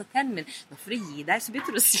har jo pusset tennene mine. Nå får du gi deg, så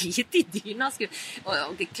begynte du å slite i dyna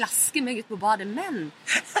og klaske meg ut på badet. Men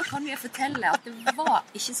så kan jeg fortelle at det var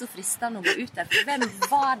ikke så fristende å gå ut der. For hvem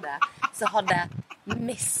var det som hadde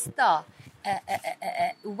mistet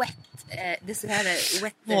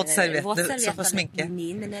våtserviettene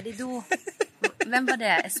mine nede i do? Hvem var det,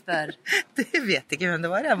 jeg spør? Det vet ikke hvem det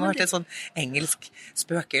var. Jeg må ha vært en sånn engelsk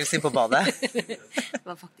spøkelse inn på badet. Det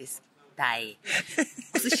var faktisk deg.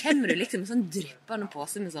 Og så kommer du liksom med sånn dryppende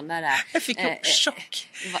påse med sånn der Jeg fikk jo sjokk.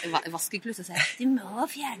 Vaskeklut og sier du må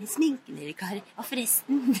fjerne sminken, Erikar. Og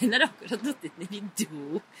forresten, den er akkurat dottet ned i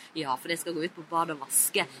do. Ja, for jeg skal gå ut på badet og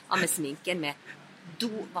vaske av med sminken med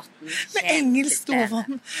dovatten. Med engelsk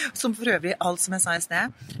dovann, som for øvrig, alt som jeg sa i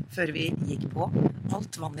sted, før vi gikk på,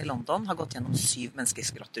 alt vann i London har gått gjennom 7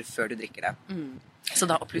 menneskeskrotter før du drikker det. Så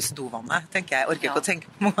da, og pluss dovannet, tenker jeg, orker ikke å tenke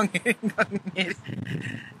på mange ganger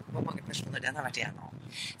hvor mange personer den har vært igjennom.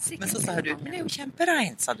 Men så sa du, men det er jo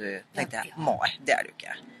kjempereint, sa du. Tenkte jeg, nei, det er det jo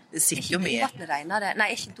ikke. Det sitter jo mye. Nei,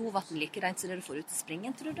 er ikke dovatten like rent som det du får ut i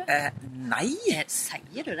springen, tror du? Nei.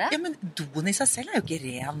 Sier du det? Ja, men doen i seg selv er jo ikke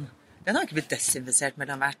ren. Den har ikke blitt desinfisert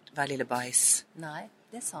mellom hver lille bajs. Nei,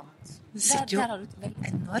 det er sant. Det sitter jo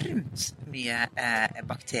enormt mye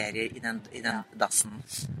bakterier i den dassen.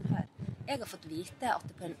 Jeg har fått vite at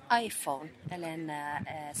på en iPhone eller en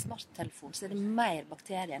smarttelefon så er det mer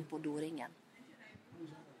bakterier enn på doringen.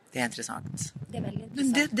 Det er interessant. Det er veldig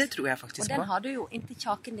interessant. Det tror jeg faktisk på. Og den har du jo inntil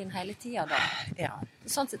kjaken din hele tiden da. Ja.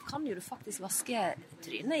 Sånn sett kan jo du faktisk vaske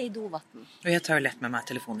trynet i dovatten. Og jeg tar jo lett med meg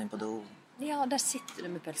telefonen din på do. Ja, der sitter du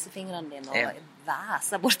med pølsefingrene dine og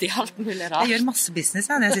væser bort i alt mulig rart. Jeg gjør masse business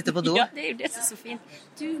når jeg sitter på do. Ja, det er jo det som er så fint.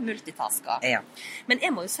 Du multitasker. Ja. Men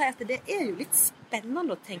jeg må jo si at det er jo litt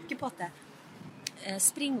spennende å tenke på at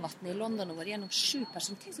springvannet i London har vært gjennom 7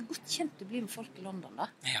 personer. Tenk så godt kjent du blir med folk i London da.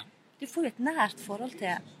 Ja. Du får jo et nært forhold til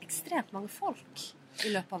ekstremt mange folk i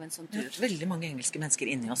løpet av en sånn tur. Veldig mange engelske mennesker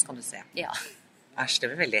inni oss, kan du se. Ja. Æsj, det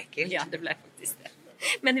var veldig ekkelt. Ja, det ble faktisk det.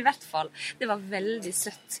 Men i hvert fall, det var veldig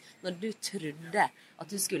søtt når du trodde at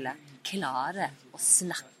du skulle klare å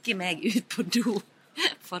snakke meg ut på do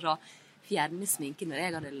for å fjerne sminken når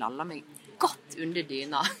jeg hadde lallet meg godt under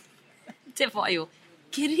dyna. Det var jo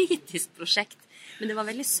kritisk prosjekt, men det var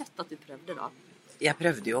veldig søtt at du prøvde da. Jeg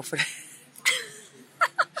prøvde jo, for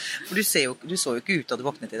du så jo ikke ut da du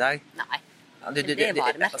våknet i dag. Nei, det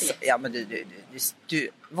var merkelig. Ja, men du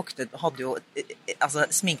våknet, hadde jo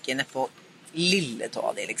sminke ned på Lille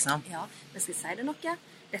tåa di, liksom. Ja, men skal jeg si det noe?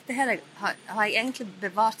 Dette her har jeg egentlig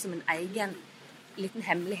bevart som en egen liten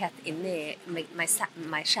hemmelighet inni meg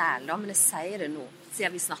selv, da, men jeg sier det nå,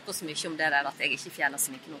 siden vi snakker så mye om det der at jeg ikke fjerner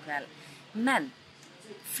sminken noen kveld. Men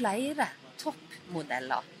flere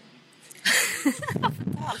toppmodeller har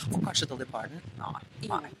fortalt. Og kanskje Dolly Parton?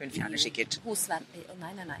 Nei, hun fjerner sikkert.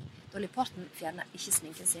 Nei. Dolly Parton fjerner ikke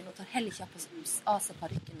sminken sin, og tar heller ikke av seg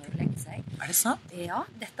parykken når hun legger seg. Er det sant? Ja,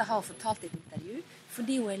 dette har hun fortalt i et intervju,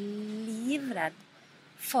 fordi hun er livredd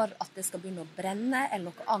for at det skal begynne å brenne, eller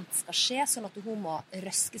noe annet skal skje, sånn at hun må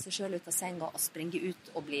røske seg selv ut av senga og springe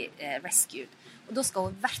ut og bli rescued. Og da skal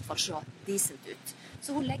hun i hvert fall se decent ut.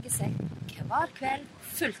 Så hun legger seg hver kveld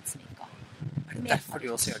fullt sminka. Er det derfor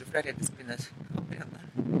du også gjør det? For du er redd det skal begynne å brenne?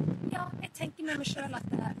 Ja, jeg tenker med meg selv at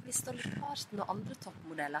hvis Dolly Parton og andre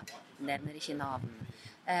toppmodeller, nevner ikke navn,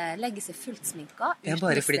 legger seg fullt sminka. Ja,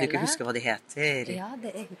 bare fordi du ikke husker hva de heter. Ja,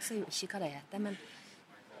 jeg husker jo ikke hva de heter, men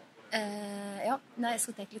jeg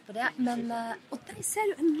skal tenke litt på det. Men, og de ser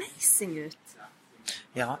jo amazing ut.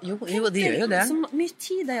 Ja, jo, de gjør jo det. Så mye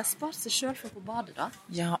tid de har spart seg selv for på badet da.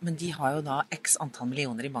 Ja, men de har jo da x antall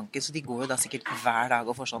millioner i banken, så de går jo da sikkert hver dag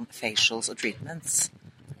og får sånn facials og treatments.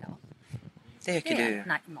 Ja. Det gjør ikke du.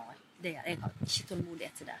 Nei, jeg har ikke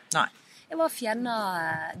tålmodighet til det. Nei. Jeg var fjernet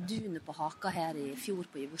dunet på haka her i fjor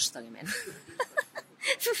på bursdagen min.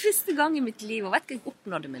 For første gang i mitt liv, og vet du hva jeg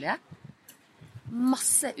oppnådde med det?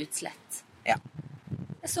 Masse utslett. Ja.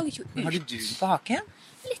 Jeg så ikke ut. Har du dun på haken?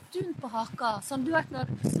 Litt dun på haka. Sånn, du vet når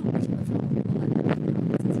solen kommer fra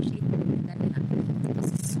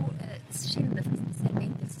så skinner fra spesiell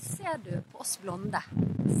vinkel, så ser du på oss blonde.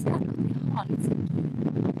 Ser du at vi har litt sånn dun.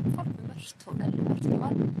 Folk med mørkt hår, veldig mørkt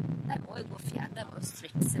hår, der må jeg gå fjern, der må jeg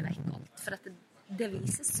strikse vekk alt. For at det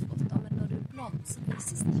vises så godt da, men når du er blond, så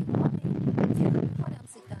vises det ikke hår i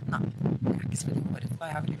ansiktet. Nei, jeg er ikke så veldig håret.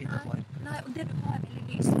 Jeg har veldig hvite hår. Nei, og det du har er veldig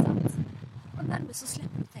lyst, sant? Og dermed så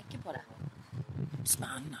slipper du å tenke på det.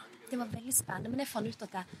 Spennende. Det var veldig spennende, men jeg fant ut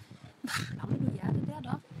at la meg nå gjøre det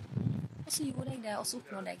da. Og så gjorde jeg det, og så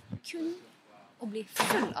oppnådde jeg kun å bli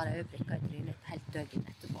full av røde prikker i trynet et helt døgn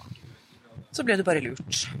etterpå. Så ble du bare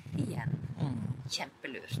lurt. Igjen.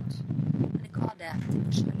 Kjempelurt. Men jeg ga det til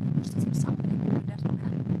meg selv som sammenlignet med.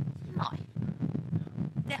 Nei.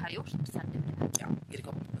 Det har jeg gjort ferdig med det. Ja, gir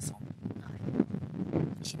ikke opp med sånn. Nei.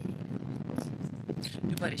 Ikke det hele tatt.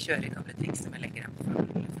 Du bare kjører gamle triks med legger dem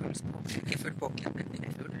full spåk. Ikke full påken, men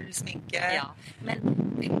full sminke. Ja, men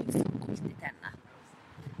jeg pusser alltid tennene.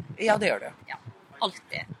 Ja, det gjør du. Ja,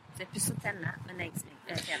 alltid. Så jeg pusser tennene, men jeg sminker.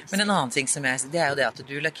 Men en annen ting som det er jo det at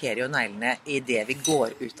du lakkerer jo neglene i det vi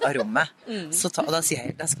går ut av rommet. Så da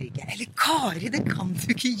skriker jeg, eller Kari, det kan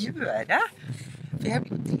du ikke gjøre! For jeg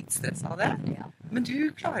blir jo dritstresset av det. Ja. Men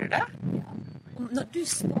du klarer det. Ja. Og når du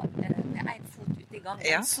står med en fot ute i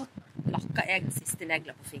gangen, så lakker jeg den siste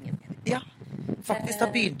neglen på fingeren min. Ja, faktisk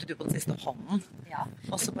da begynte du på den siste hånden. Ja.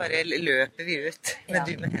 Og så bare løper vi ut, med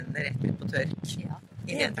du med hendene rett ut på tørk. Ja.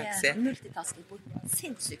 I en taxi. Det er multitasking på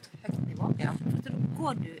sinnssykt høyt nivå. Ja. For da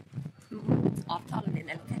går du mot avtalen din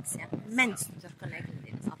eller taxien mens du tørker neglene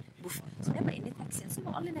dine. Sånn. Så når jeg var inne i taxien, så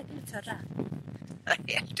var alle neglene tørre. Det er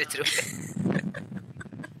helt utrolig.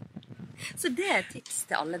 Så det er et tips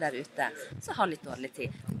til alle der ute som har litt dårlig tid.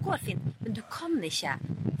 Det går fint, men du kan ikke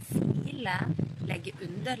file, legge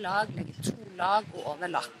underlag, legge 2 lag og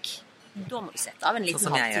overlakk. Da må du sette av en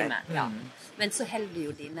liten halvtime. Ja. Men så holder du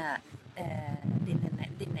jo din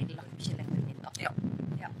neglelakk ikke lenger inn da. Ja.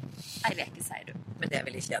 En veke, sier du. Men det er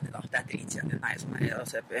veldig kjedelig da. Det er dritkjedelig. Nei, sånn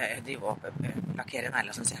jeg driver og lakkerer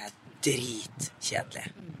negler, synes jeg er dritkjedelig.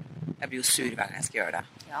 Jeg blir jo sur hver gang jeg skal gjøre det.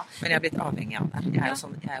 Ja. Men jeg er blitt avhengig av det. Jeg er jo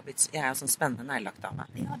sånn spennende neglelakkdame.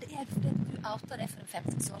 Ja, det er fordi du outet det for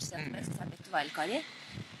 15 år siden. Jeg sa, vet du hva, Kari?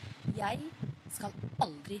 Jeg skal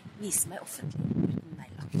aldri vise meg offentlig uten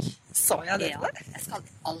neglelakk. Sa jeg det til deg? Jeg skal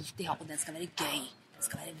alltid ha, og den skal være gøy. Den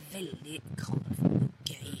skal være veldig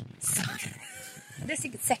gøy. Det er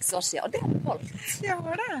sikkert 6 år siden, og det har du holdt. Ja,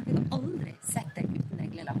 hva er det? Jeg har aldri sett deg uten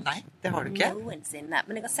neglelakk. Nei, det har du ikke. Noensinne.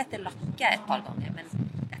 Men jeg har sett deg lakke et par ganger, men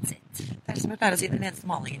that's it. Det er som jeg pleier å si, den eneste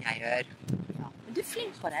malingen jeg gjør. Ja, men du er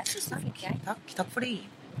flink på det. Tusen flink, jeg. Takk for det.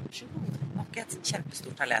 Nok et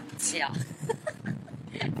kjempestort talent. Ja.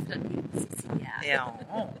 Ja.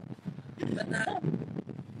 Men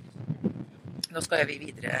nå skal vi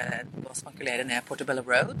videre og spankulere ned Portobello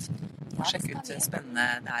Road. Og sjekke ut spennende,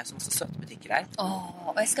 det er jo så masse søte butikker her.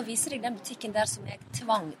 Og jeg skal vise deg den butikken der som jeg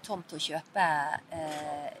tvang Tom til å kjøpe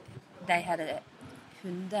de her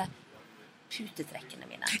hundeputetrekkene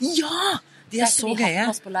mine. Ja! De er så gøye. Vi har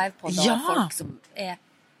hatt oss på livepod av folk som er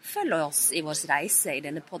følger oss i vår reise i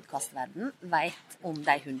denne podcastverdenen, vet om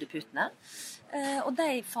de hundeputene. Og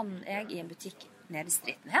de fant jeg i en butikk nede i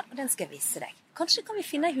stritten her, og den skal jeg vise deg. Kanskje kan vi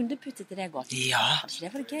finne en hundepute til deg også? Ja, Kanskje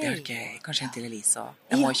det var gøy? det er gøy. Kanskje en til Elisa.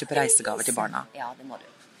 Jeg må jo kjøpe reisegaver til barna. Ja, det må du.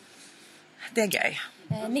 Det er gøy.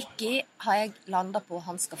 Nicky har jeg landet på,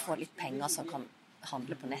 han skal få litt penger så han kan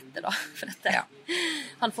handle på nettet da, for dette. Ja.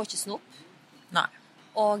 Han får ikke snop, Nei.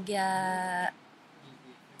 og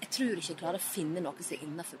jeg tror ikke jeg klarer å finne noe som er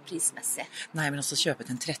innenfor prismessig. Nei, men også kjøpe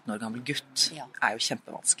til en 13 år gammel gutt er jo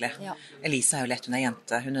kjempevanskelig. Ja. Elisa er jo lett, hun er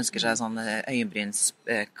jente. Hun ønsker seg sånn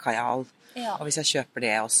øyenbrynskajal. Ja. Og hvis jeg kjøper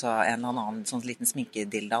det også en eller annen sånn liten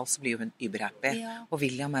sminkedildal, så blir jo hun überhappy. Ja. Og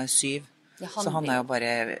William er jo 7. Ja, så han er jo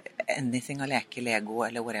bare anything å leke, Lego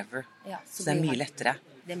eller whatever. Ja, så det er mye lettere.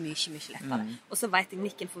 Det er mye lettere. Og så vet jeg,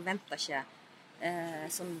 Nikken forventer ikke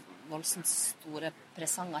sånn voldsomt store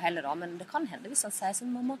presanger heller da, men det kan hende hvis han sier sånn,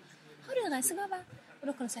 mamma, har du en reisegave? Og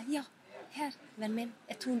da kan han si, ja, her, venn min,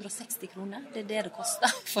 er 260 kroner. Det er det koster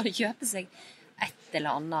for å kjøpe seg et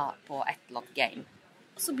eller annet på et eller annet game.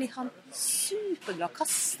 Og så blir han superglad,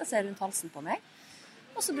 kaster seg rundt halsen på meg,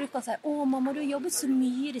 og så bruker han si, å mamma, du har jobbet så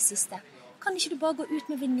mye i det siste. Kan ikke du bare gå ut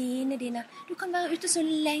med venninene dine? Du kan være ute så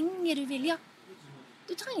lenge du vil, ja.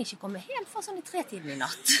 Du trenger ikke komme hjem for sånn i 3-tiden i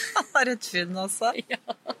natt. Han har et funn også. Ja.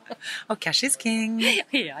 Og cash is king. Ja.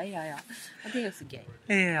 Og det er jo så gøy.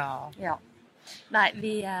 Ja. Nei,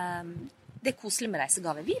 det er koselig med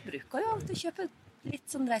reisegave. Vi bruker jo alltid å kjøpe litt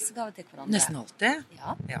sånn reisegave til hverandre. Nesten alltid.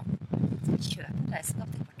 Ja. Kjøpe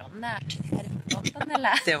reisegave til hverandre. Er det hverandre,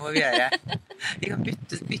 eller? Det må vi gjøre. Vi kan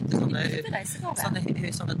bytte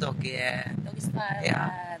sånne doggy... Doggystyle, Ja.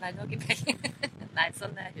 Nei, doggybag. Nei,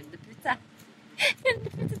 sånne hundepute.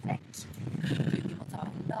 Hundeputetrekk. Vi må ta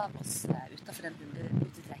bilder av oss utenfor den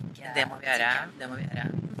hundeputetrekk. Det må vi gjøre.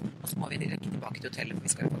 Og så må vi rekke tilbake til hotellet, for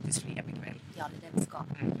vi skal jo faktisk fly hjem i kveld. Ja, det er det vi skal.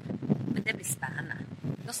 Men det blir spennende.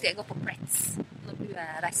 Da skal jeg gå på Pretz. Når du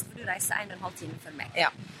reiser, for du reiser 1,5 time før meg. Ja.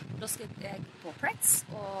 Da skal jeg på Pretz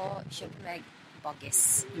og kjøpe meg baggis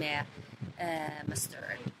med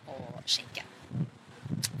mustard og skinke.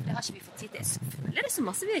 Det har ikke vi fått tid til. Jeg føler det så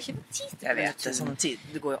masse vi har ikke fått tid til. Jeg vet det, sånn tid,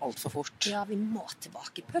 det går jo alt for fort. Ja, vi må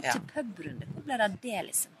tilbake. Pub til pubrunde. Hvor ble det av det,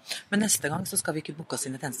 liksom? Men neste gang så skal vi ikke booke oss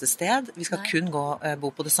inn et eneste sted. Vi skal kun bo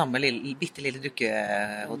på det samme bitte lille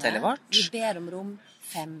dukkehotellet vårt. Vi ber om rom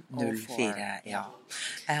 504. Ja.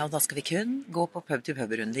 Og da skal vi kun gå på pub til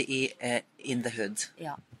pubrunde i In the Hood.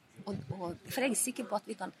 Ja. For jeg er sikker på at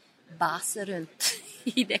vi kan bæse rundt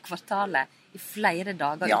i det kvartalet i flere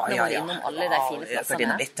dager uten å være innom alle de fine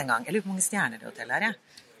plassene. Jeg lurer på hvor mange stjerner det hotellet er,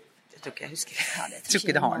 jeg tror ikke jeg husker. Jeg tror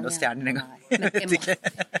ikke det har noen stjerner engang. Men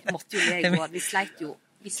jeg måtte jo le i går. Vi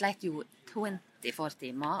sleit jo 24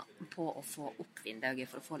 timer på å få opp vinduet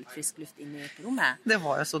for å få litt frisk luft inne på rommet. Det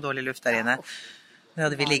var jo så dårlig luft der inne. Da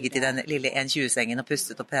hadde vi ligget i den lille 1,20-sengen og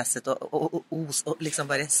pustet og peset og liksom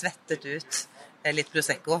bare svettet ut litt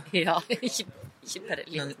Prosecco. Ja, ikke bare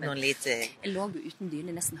litt. Noen liter. Jeg lå jo uten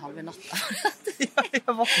dyne nesten halve natta. Ja, jeg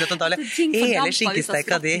våknet og taler. Hele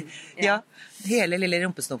skinkesteika di. Ja, hele lille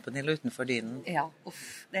rumpesnoppen din lå utenfor dynen. Ja,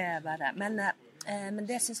 det er bare. Men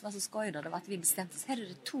det jeg synes var så skøy da, det var at vi bestemte oss. Her er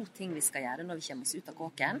det 2 ting vi skal gjøre når vi kommer oss ut av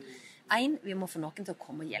kåken. 1, vi må få noen til å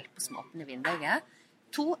komme og hjelpe oss med å åpne vinduet.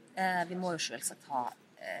 2, vi må jo selvsagt ha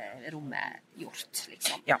rommet gjort,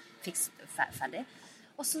 liksom. Ja. Fikst ferdig.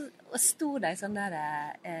 Og så sto det sånn der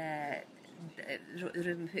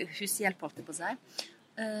hushjelp, holdt jeg på å si,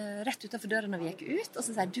 rett utenfor døra når vi gikk ut, og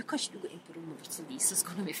så sier du, kan ikke du gå inn på rommet vårt så viser oss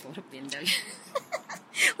hvordan vi får opp vinduet?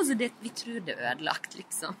 Og så vi tror det er ødelagt,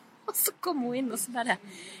 liksom. Og så kom hun inn, og så bare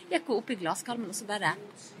gikk hun opp i glaskarmen, og så bare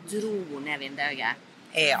dro hun ned vinduet.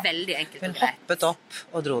 Ja. Veldig enkelt og greit. Hun hoppet opp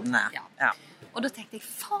og dro den ned. Ja. Og da tenkte jeg,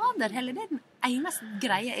 fader heller, det er den eneste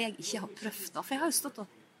greia jeg ikke har prøvd da, for jeg har jo stått og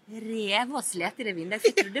revet og slet i det vinduet.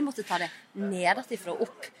 Jeg trodde jeg måtte ta det nedatifra og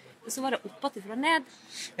opp. Og så var det oppatifra og ned.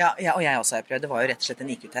 Ja, og jeg også har prøvd. Det var jo rett og slett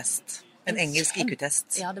en IQ-test. En engelsk IQ-test.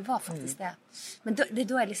 Ja, det var faktisk det. Men det er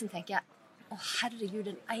da jeg liksom tenker, å herregud,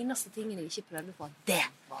 den eneste tingen jeg ikke prøvde på, det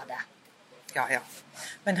var det. Ja.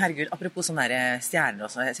 Men herregud, apropos sånne stjerner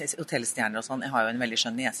og sånn, hotellstjerner og sånn, jeg har jo en veldig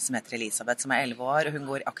skjønn niese som heter Elisabeth, som er 11 år, og hun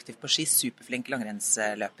går aktivt på ski, superflink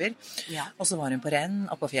langrennsløper. Ja. Og så var hun på renn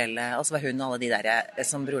oppe på fjellet, og så var hun og alle de der,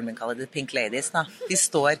 som broren min kaller det, Pink Ladies, da. De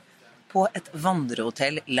står på et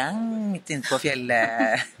vandrehotell langt inn på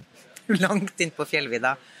fjellet, langt inn på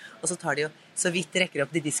fjellvidda, og så tar de jo, så vidt de rekker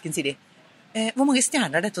opp til disken, sier de, hvor mange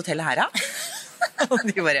stjerner er dette hotellet her, da? Og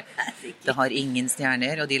de bare, det har ingen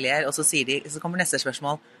stjerner, og de ler, og så sier de, så kommer neste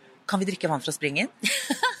spørsmål, kan vi drikke vann fra springen?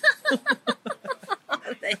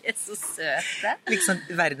 Det De så søte. Liksom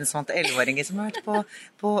verdensvante 11-åringer som har vært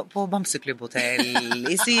på Bamseklubbhotell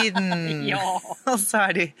I Syden. Ja. Og så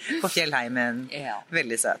de på Fjellheimen. Ja.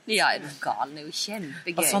 Veldig søt. Ja, det galen jo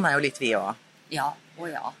kjempegøy. Og sånn jo litt vi også. Ja,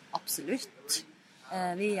 absolutt.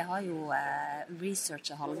 Vi har jo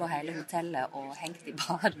researchet halve og hele hotellet og hengt I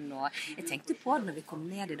baren. Og jeg tenkte på det når vi kom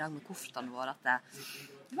ned I dag med koffertene våre, at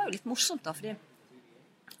det var jo litt morsomt da, fordi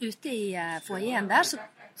ute I foajeen der så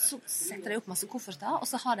setter de opp masse kofferter, og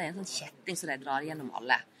så har de en sånn kjetting som de drar gjennom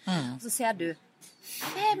alle. Og så ser du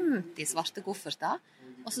 50 svarte kofferter,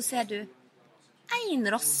 og så ser du en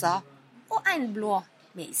rosa og en blå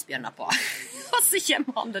med isbjørner på. Og så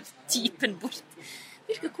kommer han der typen bort.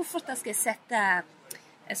 Hvilke kofferter skal jeg sette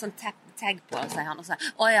en sånn tag på, sier han, og sier,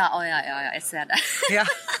 ja, jeg ser det. Ja.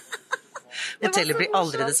 Hotellet blir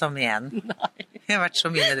aldri det samme igjen. Nei. Jeg har vært så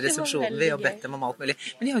mye nede I resepsjonen, vi har bedt dem om alt mulig.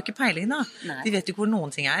 Men de har jo ikke peiling da. Nei. De vet jo ikke hvor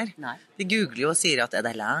noen ting Nei. De googler jo og sier at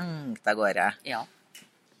det langt av gårde. Ja,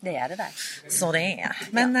 det det der. Så det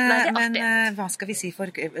Men, Nei, men hva skal vi si for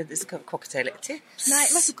cocktailtips? Nei,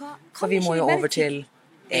 vet du hva? For vi må jo over til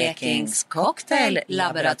Ekings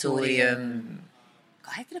Cocktail-laboratorium.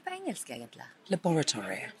 Hva heter det på engelsk egentlig?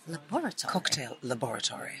 Laboratory. Laboratory. Cocktail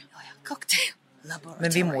Laboratory. Ja, cocktail laboratory.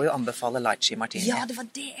 Men vi må jo anbefale lychee martini. Ja, det var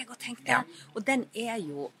det jeg også tenkte. Ja. Og den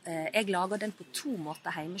jo, jeg lager den på 2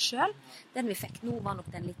 måter hjemme selv. Den vi fikk nå var nok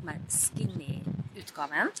den litt mer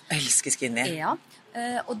skinny-utgaven. Jeg elsker skinny. Ja,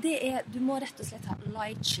 og det du må rett og slett ha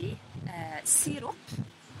lychee sirup,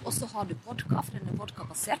 og så har du vodka, for den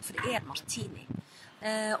vodka-basert, for det en martini.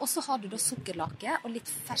 Og så har du da sukkerlake og litt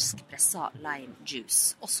ferskpresset lime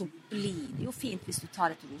juice. Og så blir det jo fint hvis du tar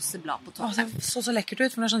et roseblad på toppen. Det så lekkert ut,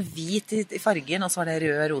 for det sånn hvit I fargen, og så var det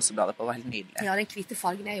røde rosebladet på, det var helt nydelig. Ja, den hvite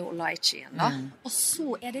fargen jo lycheen da. Og så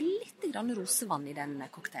det litt grann rosevann I den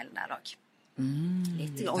cocktailen der også.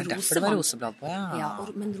 Det derfor det var roseblad på, ja. Ja,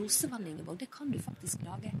 men rosevann, Ingeborg, det kan du faktisk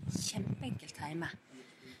lage kjempeenkelt hjemme.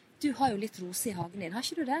 Du har jo litt rose I hagen din, har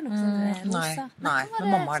ikke du det? Noe sånt rosa? Nei, men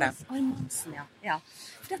mamma har det. Mansen, ja.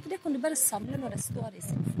 For det kan du bare samle når det står I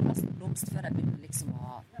sin fulleste blomst, før de begynner liksom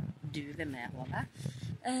å duve med hodet.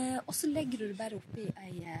 Og så legger du det bare oppi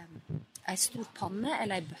en stor panne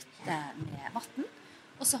eller en bøtte med vatten,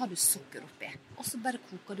 og så har du sukker oppi. Og så bare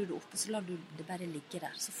koker du det opp, og så lar du det bare ligge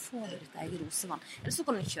der. Så får du ditt eget rosevann. Eller så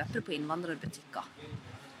kan du kjøpe det på innvandrerbutikker.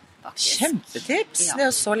 Faktisk. Kjempetips! Ja. Det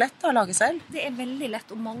jo så lett å lage selv. Det veldig lett,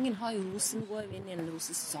 og mange har jo rosen, går jo inn I en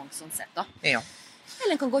rosesesong sånn sett da. Ja.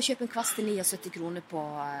 Eller en kan gå og kjøpe en kvast til 79 kroner på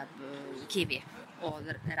Kiwi, og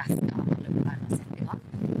resten av alle bærene setter I gang.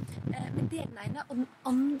 Men det den ene, og den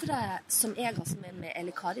andre som jeg har som med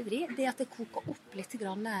Elikari-vri, det at jeg koker opp litt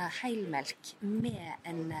grann helmelk med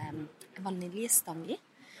en vaniljestang I,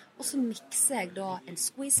 og så mikser jeg da en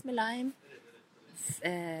squeeze med lime,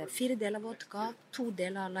 4 deler vodka, 2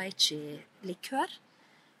 deler lychee-likør,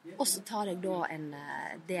 og så tar jeg da en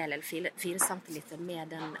del, eller 4 centiliter med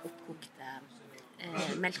den oppkokte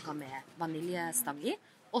melka med vaniljestang I,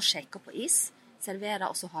 og shaker på is, serverer,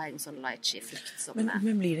 og så har jeg en sånn lychee-frukt som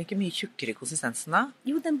men blir det ikke mye tjukkere I konsistensen da?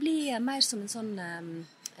 Jo, den blir mer som en sånn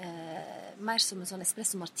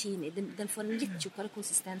espresso martini. Den får en litt tjukkere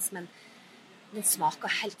konsistens, men den smaker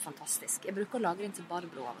helt fantastisk. Jeg bruker å lage den til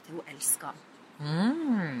Barbro av og til, hun elsker den.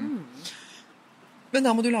 Men da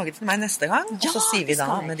må du lage det til meg neste gang, og så sier vi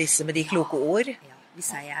da med de kloke ord. Ja, vi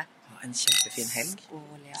sier en kjempefin helg.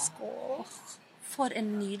 Skål, ja. Skål. For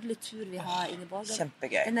en nydelig tur vi har, Ingeborg.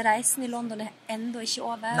 Kjempegøy. Den reisen I London enda ikke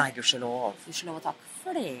over. Nei, gudskjelov. Gudskjelov, takk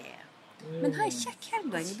for det. Men ha en kjekk helg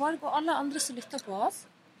da, Ingeborg, og alle andre som lytter på oss.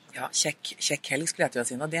 Ja, kjekk helg skulle jeg til å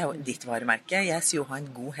si nå. Det jo ditt varemerke. Jeg sier jo ha en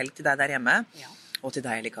god helg til deg der hjemme. Ja. Og til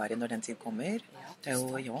deg, Elikari, når den tid kommer. Ja, det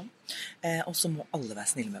jo. Og så må alle være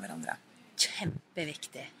snille med hverandre.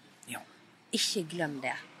 Kjempeviktig. Ja. Ikke glem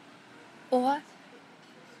det. Og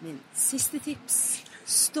min siste tips,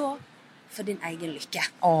 stå for din egen lykke. Ja.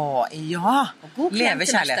 Og god klem leve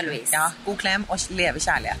til kjærligheten. Ja, god klem og leve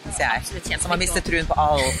kjærligheten, sier jeg. Absolutt, som har mistet truen på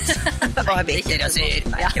alt. Og er bitter og syr.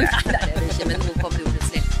 Nei, det er det ikke, men nå kommer jo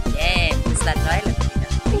plutselig. Sterkere